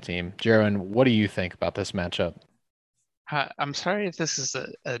against my team. Jaron, what do you think about this matchup? I'm sorry if this is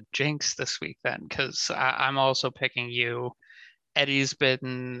a jinx this week then, because I'm also picking you. Eddie's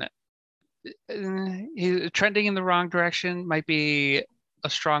been he's trending in the wrong direction. Might be a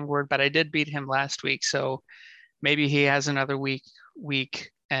strong word, but I did beat him last week, so maybe he has another week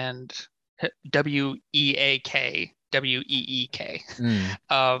and WEAK.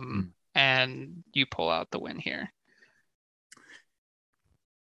 And you pull out the win here.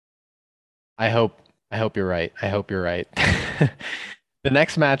 I hope you're right. I hope you're right. The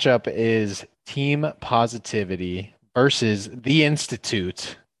next matchup is Team Positivity versus the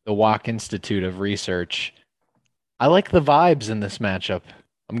Institute, the Walk Institute of Research. I like the vibes in this matchup.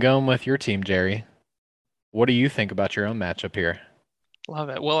 I'm going with your team, Jerry. What do you think about your own matchup here? Love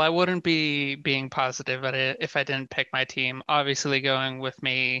it. Well, I wouldn't be being positive at it if I didn't pick my team. Obviously, going with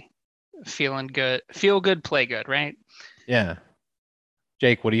me, feeling good, feel good, play good, right? Yeah.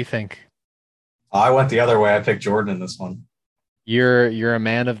 Jake, what do you think? I went the other way. I picked Jordan in this one. You're a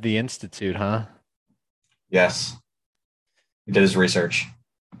man of the Institute, huh? Yes. He did his research.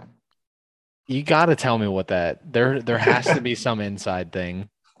 You got to tell me what that. There has to be some inside thing.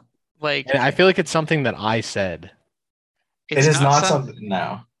 Like, and I feel like it's something that I said. It is not something.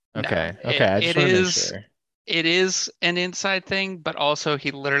 No. Okay. No, okay. I just want to make sure. It is an inside thing, but also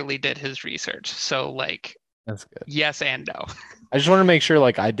he literally did his research. So like, that's good. Yes and no. I just want to make sure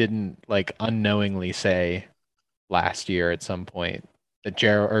like I didn't like unknowingly say last year at some point that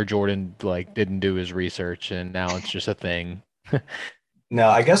Jordan like didn't do his research and now it's just a thing. No,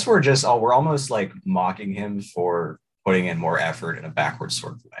 I guess we're almost like mocking him for putting in more effort in a backwards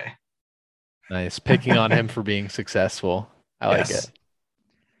sort of way. Nice. Picking on him for being successful. I like it. Yes.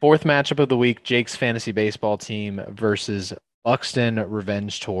 Fourth matchup of the week, Jake's fantasy baseball team versus Buxton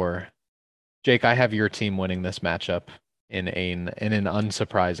Revenge Tour. Jake, I have your team winning this matchup in an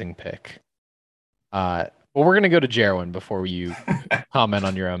unsurprising pick. Well, we're gonna go to Jerwin before you comment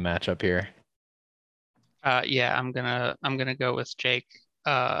on your own matchup here. Yeah, I'm gonna go with Jake.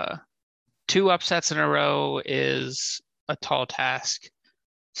 Two upsets in a row is a tall task.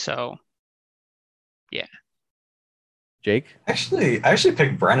 So, yeah. Jake? Actually, I actually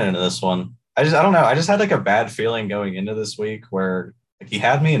picked Brennan in this one. I don't know. I just had like a bad feeling going into this week where like he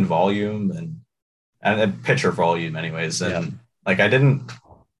had me in volume and pitcher volume anyways. And like I didn't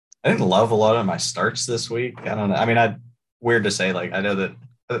love a lot of my starts this week. I don't know. I mean, weird to say, like I know that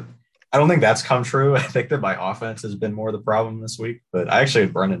I don't think that's come true. I think that my offense has been more the problem this week, but I actually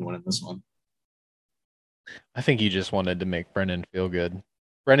had Brennan winning this one. I think you just wanted to make Brennan feel good.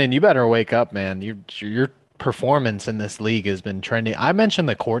 Brennan, you better wake up, man. Your performance in this league has been trending. I mentioned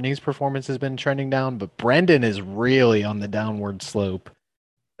that Courtney's performance has been trending down, but Brendan is really on the downward slope.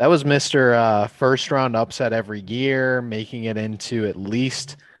 That was Mr. First round upset every year, making it into at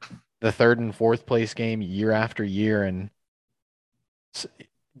least the third and fourth place game year after year. And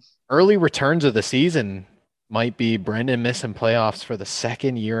early returns of the season might be Brendan missing playoffs for the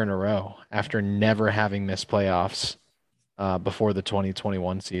second year in a row after never having missed playoffs before the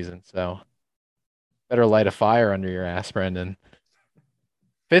 2021 season. So better light a fire under your ass, Brendan.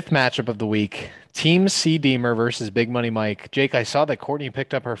 Fifth matchup of the week, Team C Deemer versus Big Money Mike. Jake, I saw that Courtney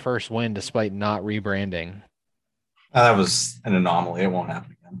picked up her first win despite not rebranding. That was an anomaly. It won't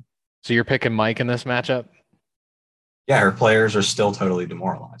happen again. So you're picking Mike in this matchup? Yeah, her players are still totally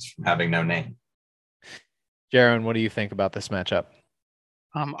demoralized from having no name. Jaron, what do you think about this matchup?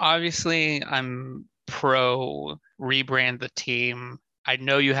 Obviously, I'm pro rebrand the team. I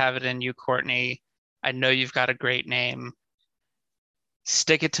know you have it in you, Courtney. I know you've got a great name.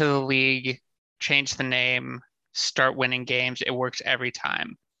 Stick it to the league, change the name, start winning games. It works every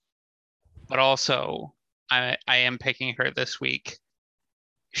time. But also, I am picking her this week.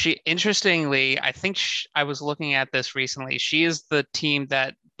 Interestingly, I think I was looking at this recently. She is the team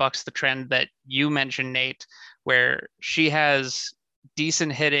that bucks the trend that you mentioned, Nate, where she has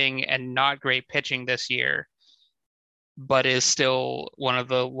decent hitting and not great pitching this year, but is still one of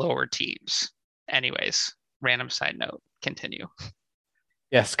the lower teams. Anyways, random side note. Continue.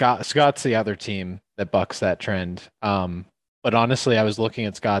 Yeah, Scott's the other team that bucks that trend. But honestly, I was looking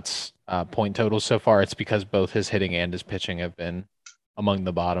at Scott's point totals so far. It's because both his hitting and his pitching have been among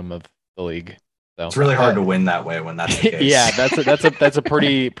the bottom of the league. So it's really hard to win that way when that's the case. Yeah, that's a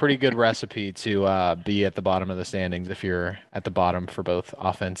pretty good recipe to be at the bottom of the standings if you're at the bottom for both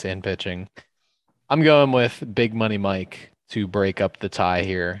offense and pitching. I'm going with Big Money Mike to break up the tie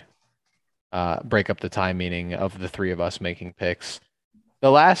here. Break up the tie meaning of the three of us making picks.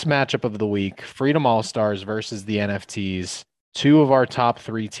 The last matchup of the week, Freedom All-Stars versus the NFTs. Two of our top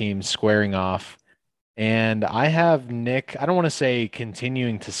three teams squaring off. And I have Nick, I don't want to say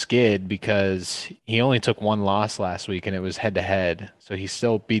continuing to skid because he only took one loss last week and it was head-to-head. So he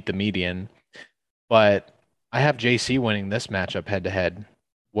still beat the median. But I have JC winning this matchup head-to-head.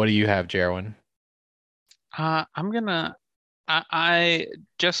 What do you have, Jerwin? I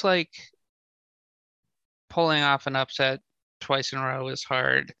just like pulling off an upset twice in a row is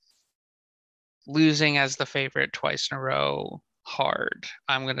hard. Losing as the favorite twice in a row, hard.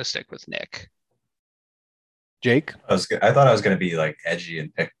 I'm going to stick with Nick. Jake? I thought I was going to be like edgy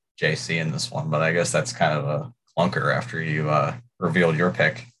and pick JC in this one, but I guess that's kind of a clunker after you revealed your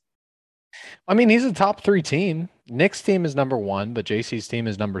pick. I mean, he's a top three team. Nick's team is number one, but JC's team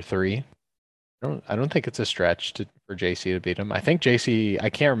is number three. I don't think it's a stretch for JC to beat him. I think JC,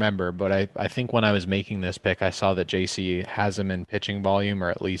 I can't remember, but I think when I was making this pick, I saw that JC has him in pitching volume, or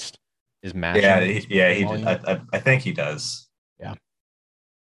at least is matching. I think he does. Yeah.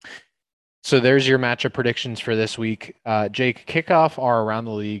 So there's your matchup predictions for this week. Jake, kick off our Around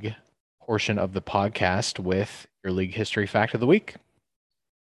the League portion of the podcast with your league history fact of the week.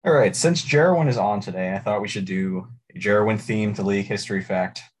 All right. Since Jerwin is on today, I thought we should do a Jerwin theme to league history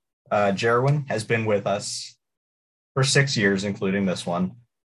fact. Jerwin has been with us for 6 years, including this one.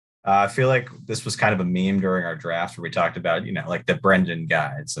 I feel like this was kind of a meme during our draft where we talked about, like the Brendan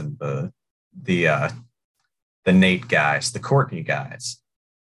guys and the Nate guys, the Courtney guys.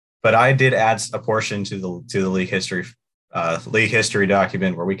 But I did add a portion to the league history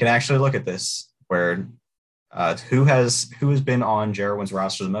document where we can actually look at this, where Who has been on Jerwin's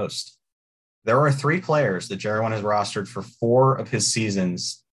roster the most? There are 3 players that Jerwin has rostered for 4 of his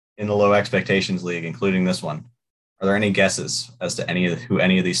seasons in the low expectations league, including this one. Are there any guesses as to who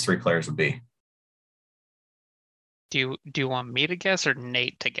any of these 3 players would be? Do you want me to guess or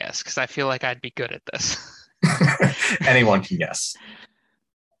Nate to guess? Because I feel like I'd be good at this. Anyone can guess.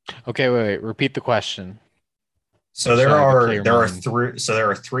 Okay, wait. Repeat the question. So there are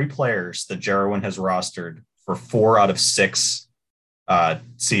 3 players that Jerwin has rostered for 4 out of 6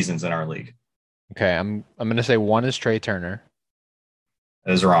 seasons in our league. Okay, I'm gonna say one is Trey Turner.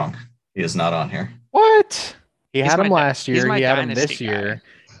 That is wrong. He is not on here. What? He's had him last he's year. my He had him dynasty this year.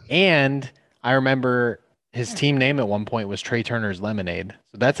 And I remember his team name at one point was Trey Turner's Lemonade.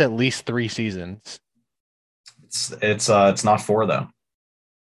 So that's at least 3 seasons. It's not 4 though.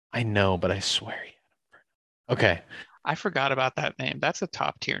 I know, but I swear. Okay. I forgot about that name. That's a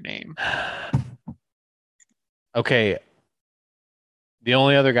top tier name. Okay. The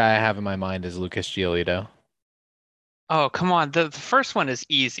only other guy I have in my mind is Lucas Giolito. Oh, come on. The first one is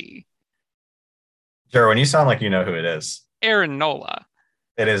easy. Jerwin, you sound like you know who it is. Aaron Nola.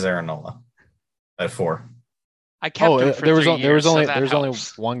 It is Aaron Nola at 4. I kept him for there was 3 years, only so there was only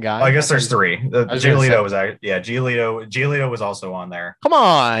helps. one guy. I guess there's 3. Giolito was Giolito was also on there. Come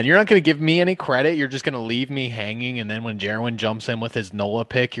on, you're not going to give me any credit. You're just going to leave me hanging, and then when Jerwin jumps in with his Nola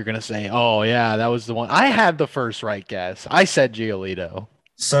pick, you're going to say, "Oh yeah, that was the one." I had the first right guess. I said Giolito.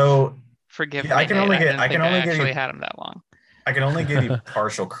 So forgive me. I can only had him that long. I can only give you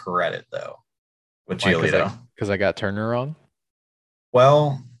partial credit though with Giolito because I got Turner wrong.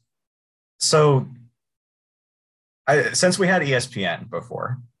 Well, so since we had ESPN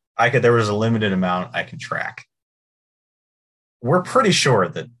before, there was a limited amount I can track. We're pretty sure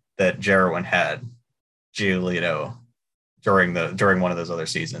that Jerwin had Giolito during one of those other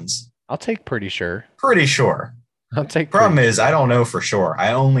seasons. I'll take pretty sure. Pretty sure. I'll take. Problem is, I don't know for sure.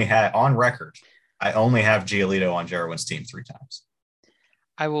 I only have Giolito on Jerwin's team 3 times.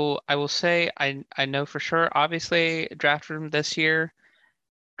 I will say I know for sure. Obviously, drafted him this year,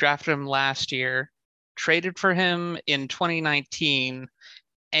 drafted him last year, traded for him in 2019,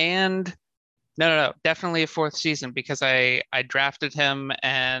 and no, definitely a 4th season because I drafted him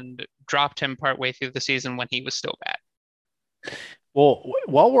and dropped him partway through the season when he was still bad. Well,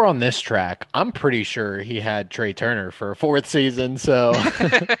 while we're on this track, I'm pretty sure he had Trey Turner for a 4th season. So,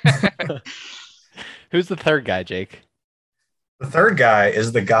 who's the 3rd guy, Jake? The 3rd guy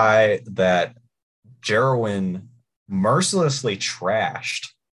is the guy that Jerwin mercilessly trashed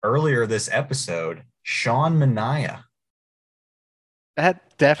earlier this episode, Sean Manaea.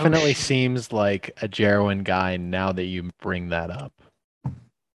 That definitely seems like a Jerwin guy now that you bring that up.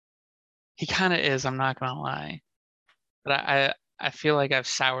 He kind of is, I'm not going to lie. But I feel like I've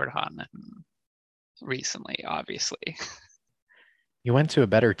soured on him recently, obviously. You went to a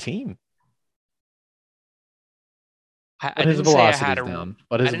better team. I didn't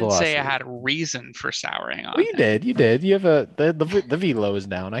say I had a reason for souring on him. You did. You have the velo is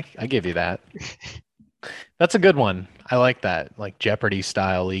down. I give you that. That's a good one. I like that. Like Jeopardy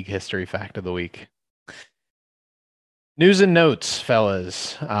style league history fact of the week. News and notes,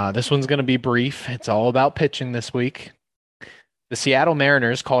 fellas. This one's going to be brief. It's all about pitching this week. The Seattle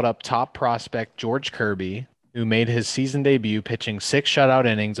Mariners called up top prospect George Kirby, who made his season debut pitching 6 shutout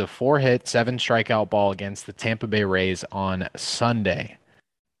innings of 4 hit, 7 strikeout ball against the Tampa Bay Rays on Sunday.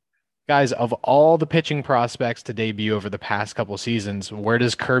 Guys, of all the pitching prospects to debut over the past couple seasons, where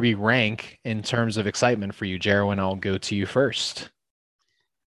does Kirby rank in terms of excitement for you, Jerwin? I'll go to you first.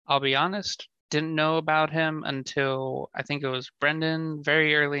 I'll be honest, didn't know about him until I think it was Brendan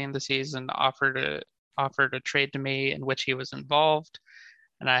very early in the season offered a trade to me in which he was involved,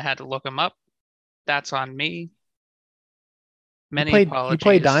 and I had to look him up. That's on me. Apologies. You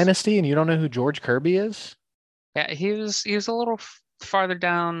play Dynasty and you don't know who George Kirby is? Yeah, he was a little farther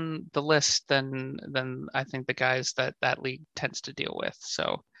down the list than I think the guys that league tends to deal with.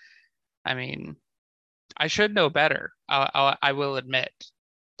 So, I mean, I should know better. I will admit,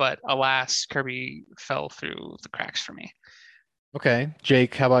 but alas, Kirby fell through the cracks for me. Okay,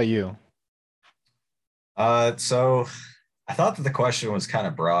 Jake, how about you? So I thought that the question was kind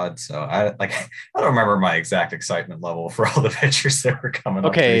of broad, so I don't remember my exact excitement level for all the pitchers that were coming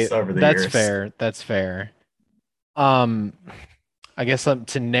up over the years. That's fair. I guess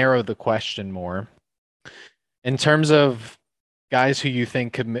to narrow the question more, in terms of guys who you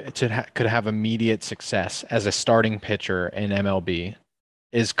think could have immediate success as a starting pitcher in MLB,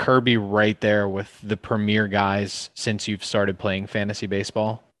 is Kirby right there with the premier guys since you've started playing fantasy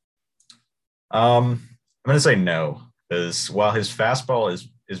baseball? I'm going to say no, because while his fastball is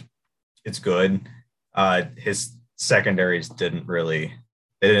good, His secondaries didn't really.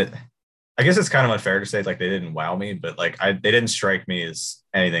 They didn't. I guess it's kind of unfair to say like they didn't wow me, but like they didn't strike me as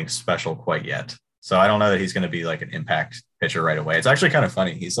anything special quite yet. So I don't know that he's going to be like an impact pitcher right away. It's actually kind of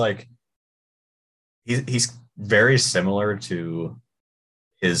funny. He's like he's very similar to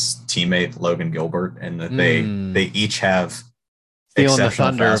his teammate Logan Gilbert, and that they each have stealing the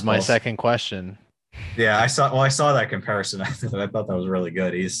thunder of my second question. Yeah, I saw that comparison. I thought that was really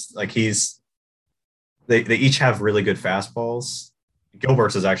good. They each have really good fastballs.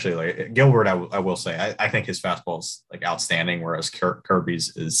 Gilbert's is actually like Gilbert. I will say I think his fastball's like outstanding, whereas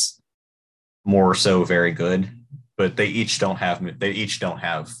Kirby's is more so very good. But they each don't have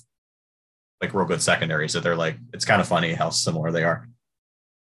like real good secondaries. So they're like, it's kind of funny how similar they are.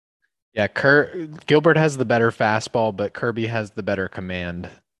 Yeah, Gilbert has the better fastball, but Kirby has the better command.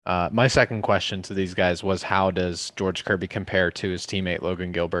 My second question to these guys was, how does George Kirby compare to his teammate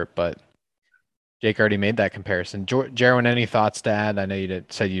Logan Gilbert? But Jake already made that comparison. Jarwin, any thoughts to add? I know you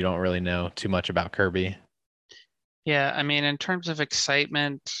said you don't really know too much about Kirby. Yeah, I mean, in terms of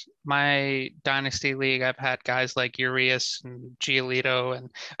excitement, my Dynasty League, I've had guys like Urias and Giolito, and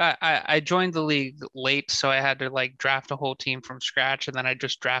I joined the league late, so I had to like draft a whole team from scratch, and then I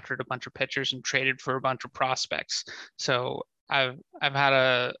just drafted a bunch of pitchers and traded for a bunch of prospects. So I've had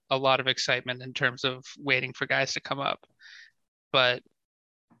a lot of excitement in terms of waiting for guys to come up. But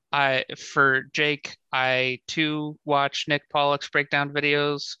for Jake, I too watched Nick Pollock's breakdown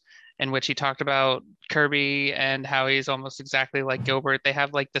videos in which he talked about Kirby and how he's almost exactly like Gilbert. They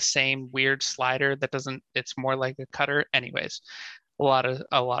have like the same weird slider that doesn't, it's more like a cutter. Anyways, a lot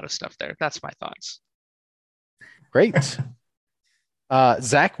of stuff there. That's my thoughts. Great.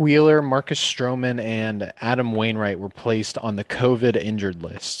 Zach Wheeler, Marcus Stroman, and Adam Wainwright were placed on the COVID injured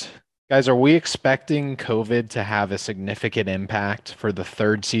list. Guys, are we expecting COVID to have a significant impact for the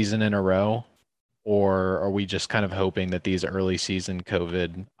third season in a row? Or are we just kind of hoping that these early season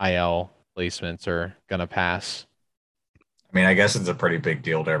COVID IL placements are going to pass? I mean, I guess it's a pretty big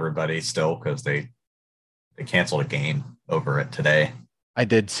deal to everybody still because they canceled a game over it today. I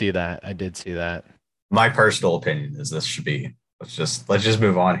did see that. My personal opinion is this should be, let's just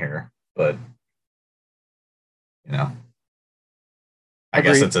move on here. But, you know, I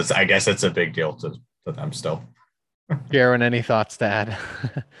guess it's a big deal to them still. Jaron, any thoughts to add?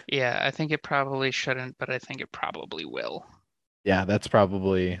 Yeah, I think it probably shouldn't, but I think it probably will. Yeah, that's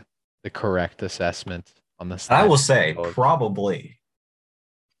probably the correct assessment on this. I will say, probably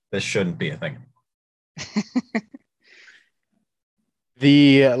this shouldn't be a thing.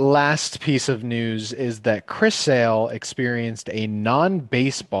 The last piece of news is that Chris Sale experienced a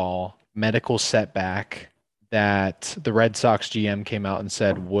non-baseball medical setback that the Red Sox GM came out and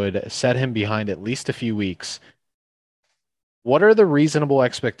said would set him behind at least a few weeks. What are the reasonable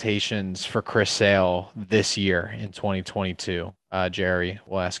expectations for Chris Sale this year in 2022? Jerry,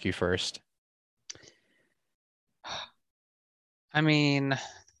 we'll ask you first. I mean,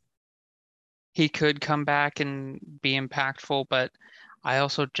 he could come back and be impactful, but I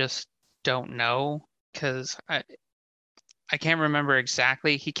also just don't know because I can't remember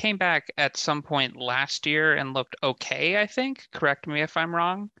exactly. He came back at some point last year and looked okay, I think. Correct me if I'm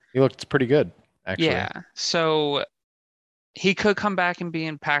wrong. He looked pretty good, actually. Yeah. So he could come back and be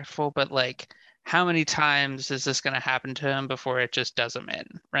impactful, but like, how many times is this going to happen to him before it just does him in,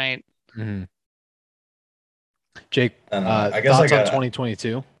 right? Mm-hmm. Jake, I guess thoughts on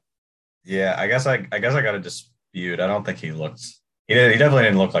 2022? Yeah, I guess I got to dispute. I don't think he looked. He definitely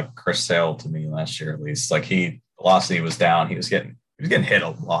didn't look like Chris Sale to me last year, at least. Like velocity was down. He was getting hit a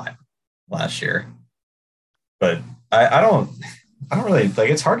lot last year. But I don't really like.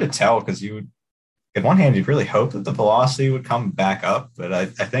 It's hard to tell because on one hand, you'd really hope that the velocity would come back up, but I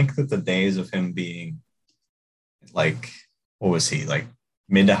think that the days of him being like, what was he, like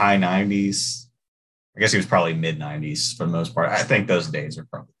mid to high 90s? I guess he was probably mid 90s for the most part. I think those days are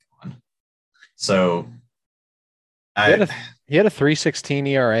probably gone. So he had a 3.16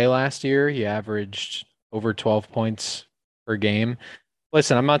 ERA last year. He averaged over 12 points per game.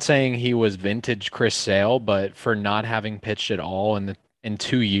 Listen, I'm not saying he was vintage Chris Sale, but for not having pitched at all in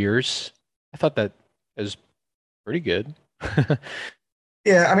 2 years, I thought that is pretty good.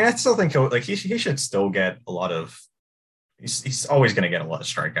 Yeah, I mean, I still think he should still get a lot of. He's always going to get a lot of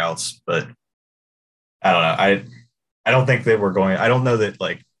strikeouts, but I don't know. I don't think that we're going. I don't know that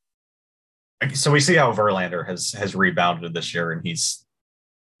like. So we see how Verlander has rebounded this year, and he's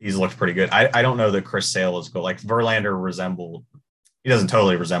looked pretty good. I don't know that Chris Sale is good. Like Verlander he doesn't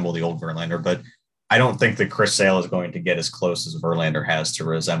totally resemble the old Verlander, but I don't think that Chris Sale is going to get as close as Verlander has to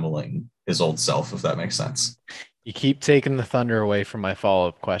resembling his old self, if that makes sense. You keep taking the thunder away from my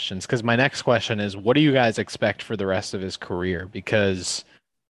follow-up questions because my next question is, what do you guys expect for the rest of his career? Because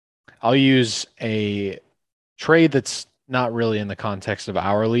I'll use a trade that's not really in the context of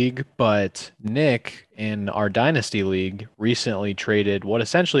our league, but Nick in our Dynasty League recently traded what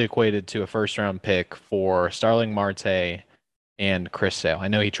essentially equated to a first round pick for Starling Marte and Chris Sale. I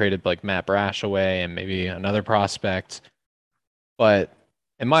know he traded like Matt Brash away and maybe another prospect, but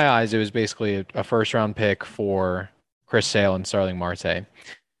in my eyes, it was basically a first round pick for Chris Sale and Starling Marte.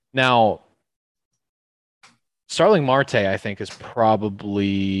 Now, Starling Marte, I think, is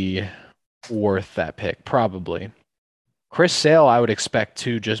probably worth that pick. Probably. Chris Sale, I would expect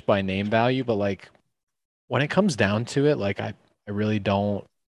to just by name value, but like when it comes down to it, like I really don't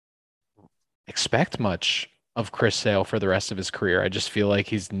expect much of Chris Sale for the rest of his career. I just feel like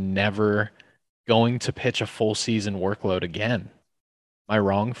he's never going to pitch a full season workload again. Am I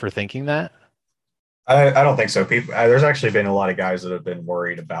wrong for thinking that? I don't think so. People, there's actually been a lot of guys that have been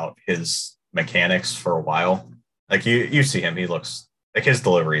worried about his mechanics for a while. Like you see him, he looks like his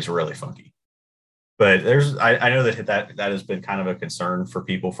delivery is really funky. But I know that has been kind of a concern for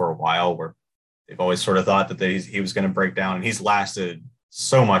people for a while, where they've always sort of thought that he was going to break down, and he's lasted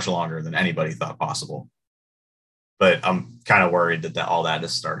so much longer than anybody thought possible. But I'm kind of worried that all that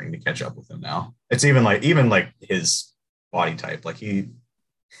is starting to catch up with him now. It's even like his body type, like he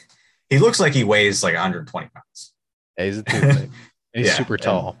looks like he weighs like 120 pounds. Yeah, he's a toothpick. He's Yeah, super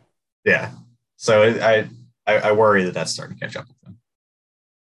tall. Yeah. So I worry that that's starting to catch up with him.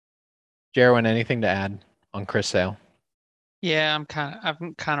 Jarwin, anything to add on Chris Sale? Yeah, I'm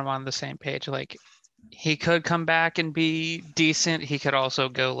kind of on the same page. Like he could come back and be decent. He could also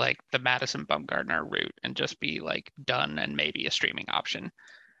go like the Madison Bumgarner route and just be like done and maybe a streaming option.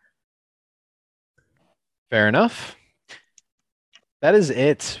 Fair enough. That is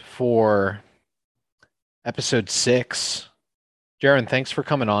it for episode 6. Jaron, thanks for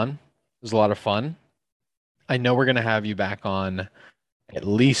coming on. It was a lot of fun. I know we're going to have you back on at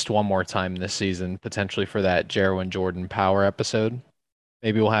least one more time this season, potentially for that Jarwin Jordan Power episode.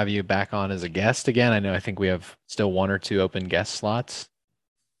 Maybe we'll have you back on as a guest again. I think we have still 1 or 2 open guest slots.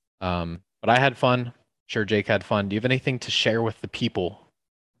 But I had fun. I'm sure Jake had fun. Do you have anything to share with the people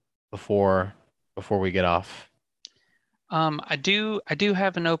before we get off? I do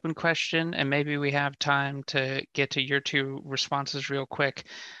have an open question, and maybe we have time to get to your 2 responses real quick.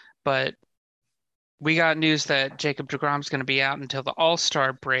 But we got news that Jacob deGrom's going to be out until the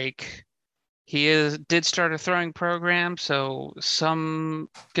All-Star break. He did start a throwing program, so some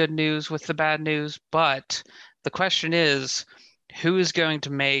good news with the bad news. But the question is, who is going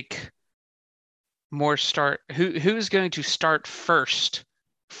to make more start? Who is going to start first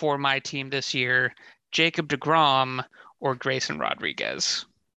for my team this year? Jacob deGrom or Grayson Rodriguez?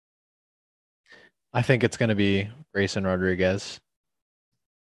 I think it's going to be Grayson Rodriguez.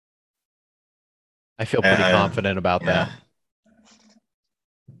 I feel pretty confident about that.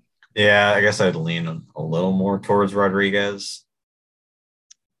 Yeah, I guess I'd lean a little more towards Rodriguez.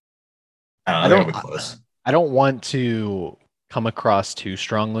 I don't know. I think it'll be close. I don't want to come across too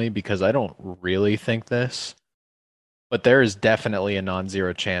strongly because I don't really think this, but there is definitely a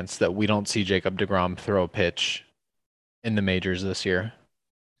non-zero chance that we don't see Jacob deGrom throw a pitch in the majors this year.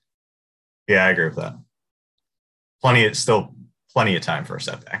 Yeah, I agree with that. Still plenty of time for a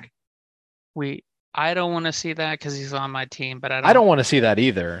setback. I don't want to see that because he's on my team, but I don't want to see that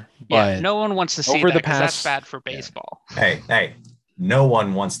either. But yeah, no one wants to see that because that's bad for baseball. Yeah. Hey, no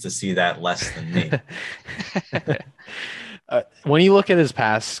one wants to see that less than me. When you look at his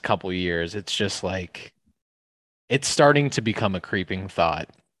past couple years, it's just like it's starting to become a creeping thought.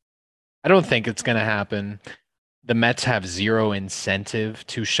 I don't think it's going to happen. The Mets have zero incentive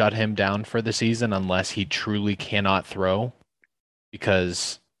to shut him down for the season unless he truly cannot throw,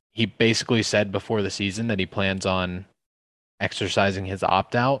 because he basically said before the season that he plans on exercising his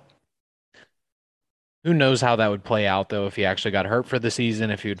opt-out. Who knows how that would play out, though, if he actually got hurt for the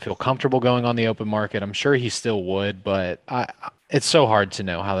season, if he would feel comfortable going on the open market. I'm sure he still would, but it's so hard to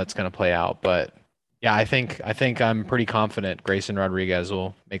know how that's going to play out. But yeah, I think I'm pretty confident Grayson Rodriguez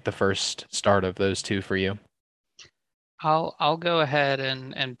will make the first start of those 2 for you. I'll go ahead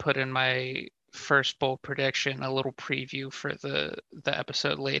and put in my first bold prediction, a little preview for the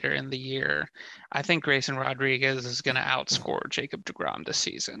episode later in the year. I think Grayson Rodriguez is going to outscore Jacob deGrom this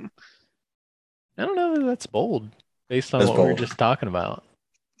season. I don't know that that's bold based on what we were just talking about.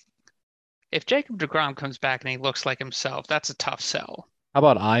 If Jacob deGrom comes back and he looks like himself, that's a tough sell. How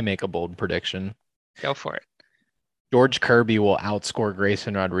about I make a bold prediction? Go for it. George Kirby will outscore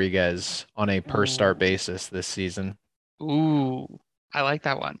Grayson Rodriguez on a per start basis this season. Ooh, I like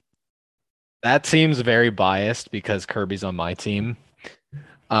that one. That seems very biased because Kirby's on my team.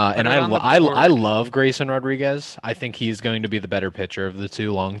 And Put it on the I board. love Grayson Rodriguez. I think he's going to be the better pitcher of the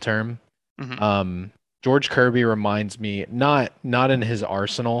two long term. Mhm. George Kirby reminds me not in his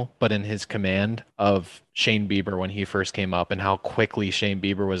arsenal, but in his command of Shane Bieber when he first came up and how quickly Shane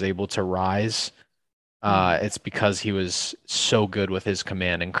Bieber was able to rise. Mhm. It's because he was so good with his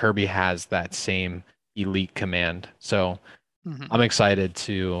command, and Kirby has that same elite command. So Mhm. I'm excited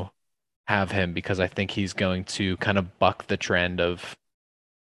to have him because I think he's going to kind of buck the trend of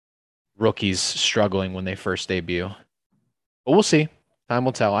rookies struggling when they first debut. But we'll see. Time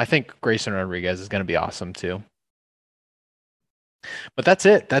will tell. I think Grayson Rodriguez is going to be awesome too. But that's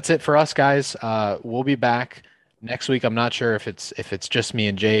it. That's it for us, guys. We'll be back next week. I'm not sure if it's just me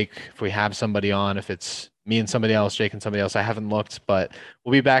and Jake, if we have somebody on, if it's me and somebody else, Jake and somebody else. I haven't looked, but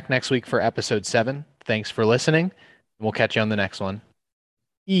we'll be back next week for episode 7. Thanks for listening, and we'll catch you on the next one.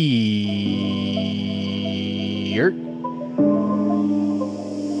 Eert.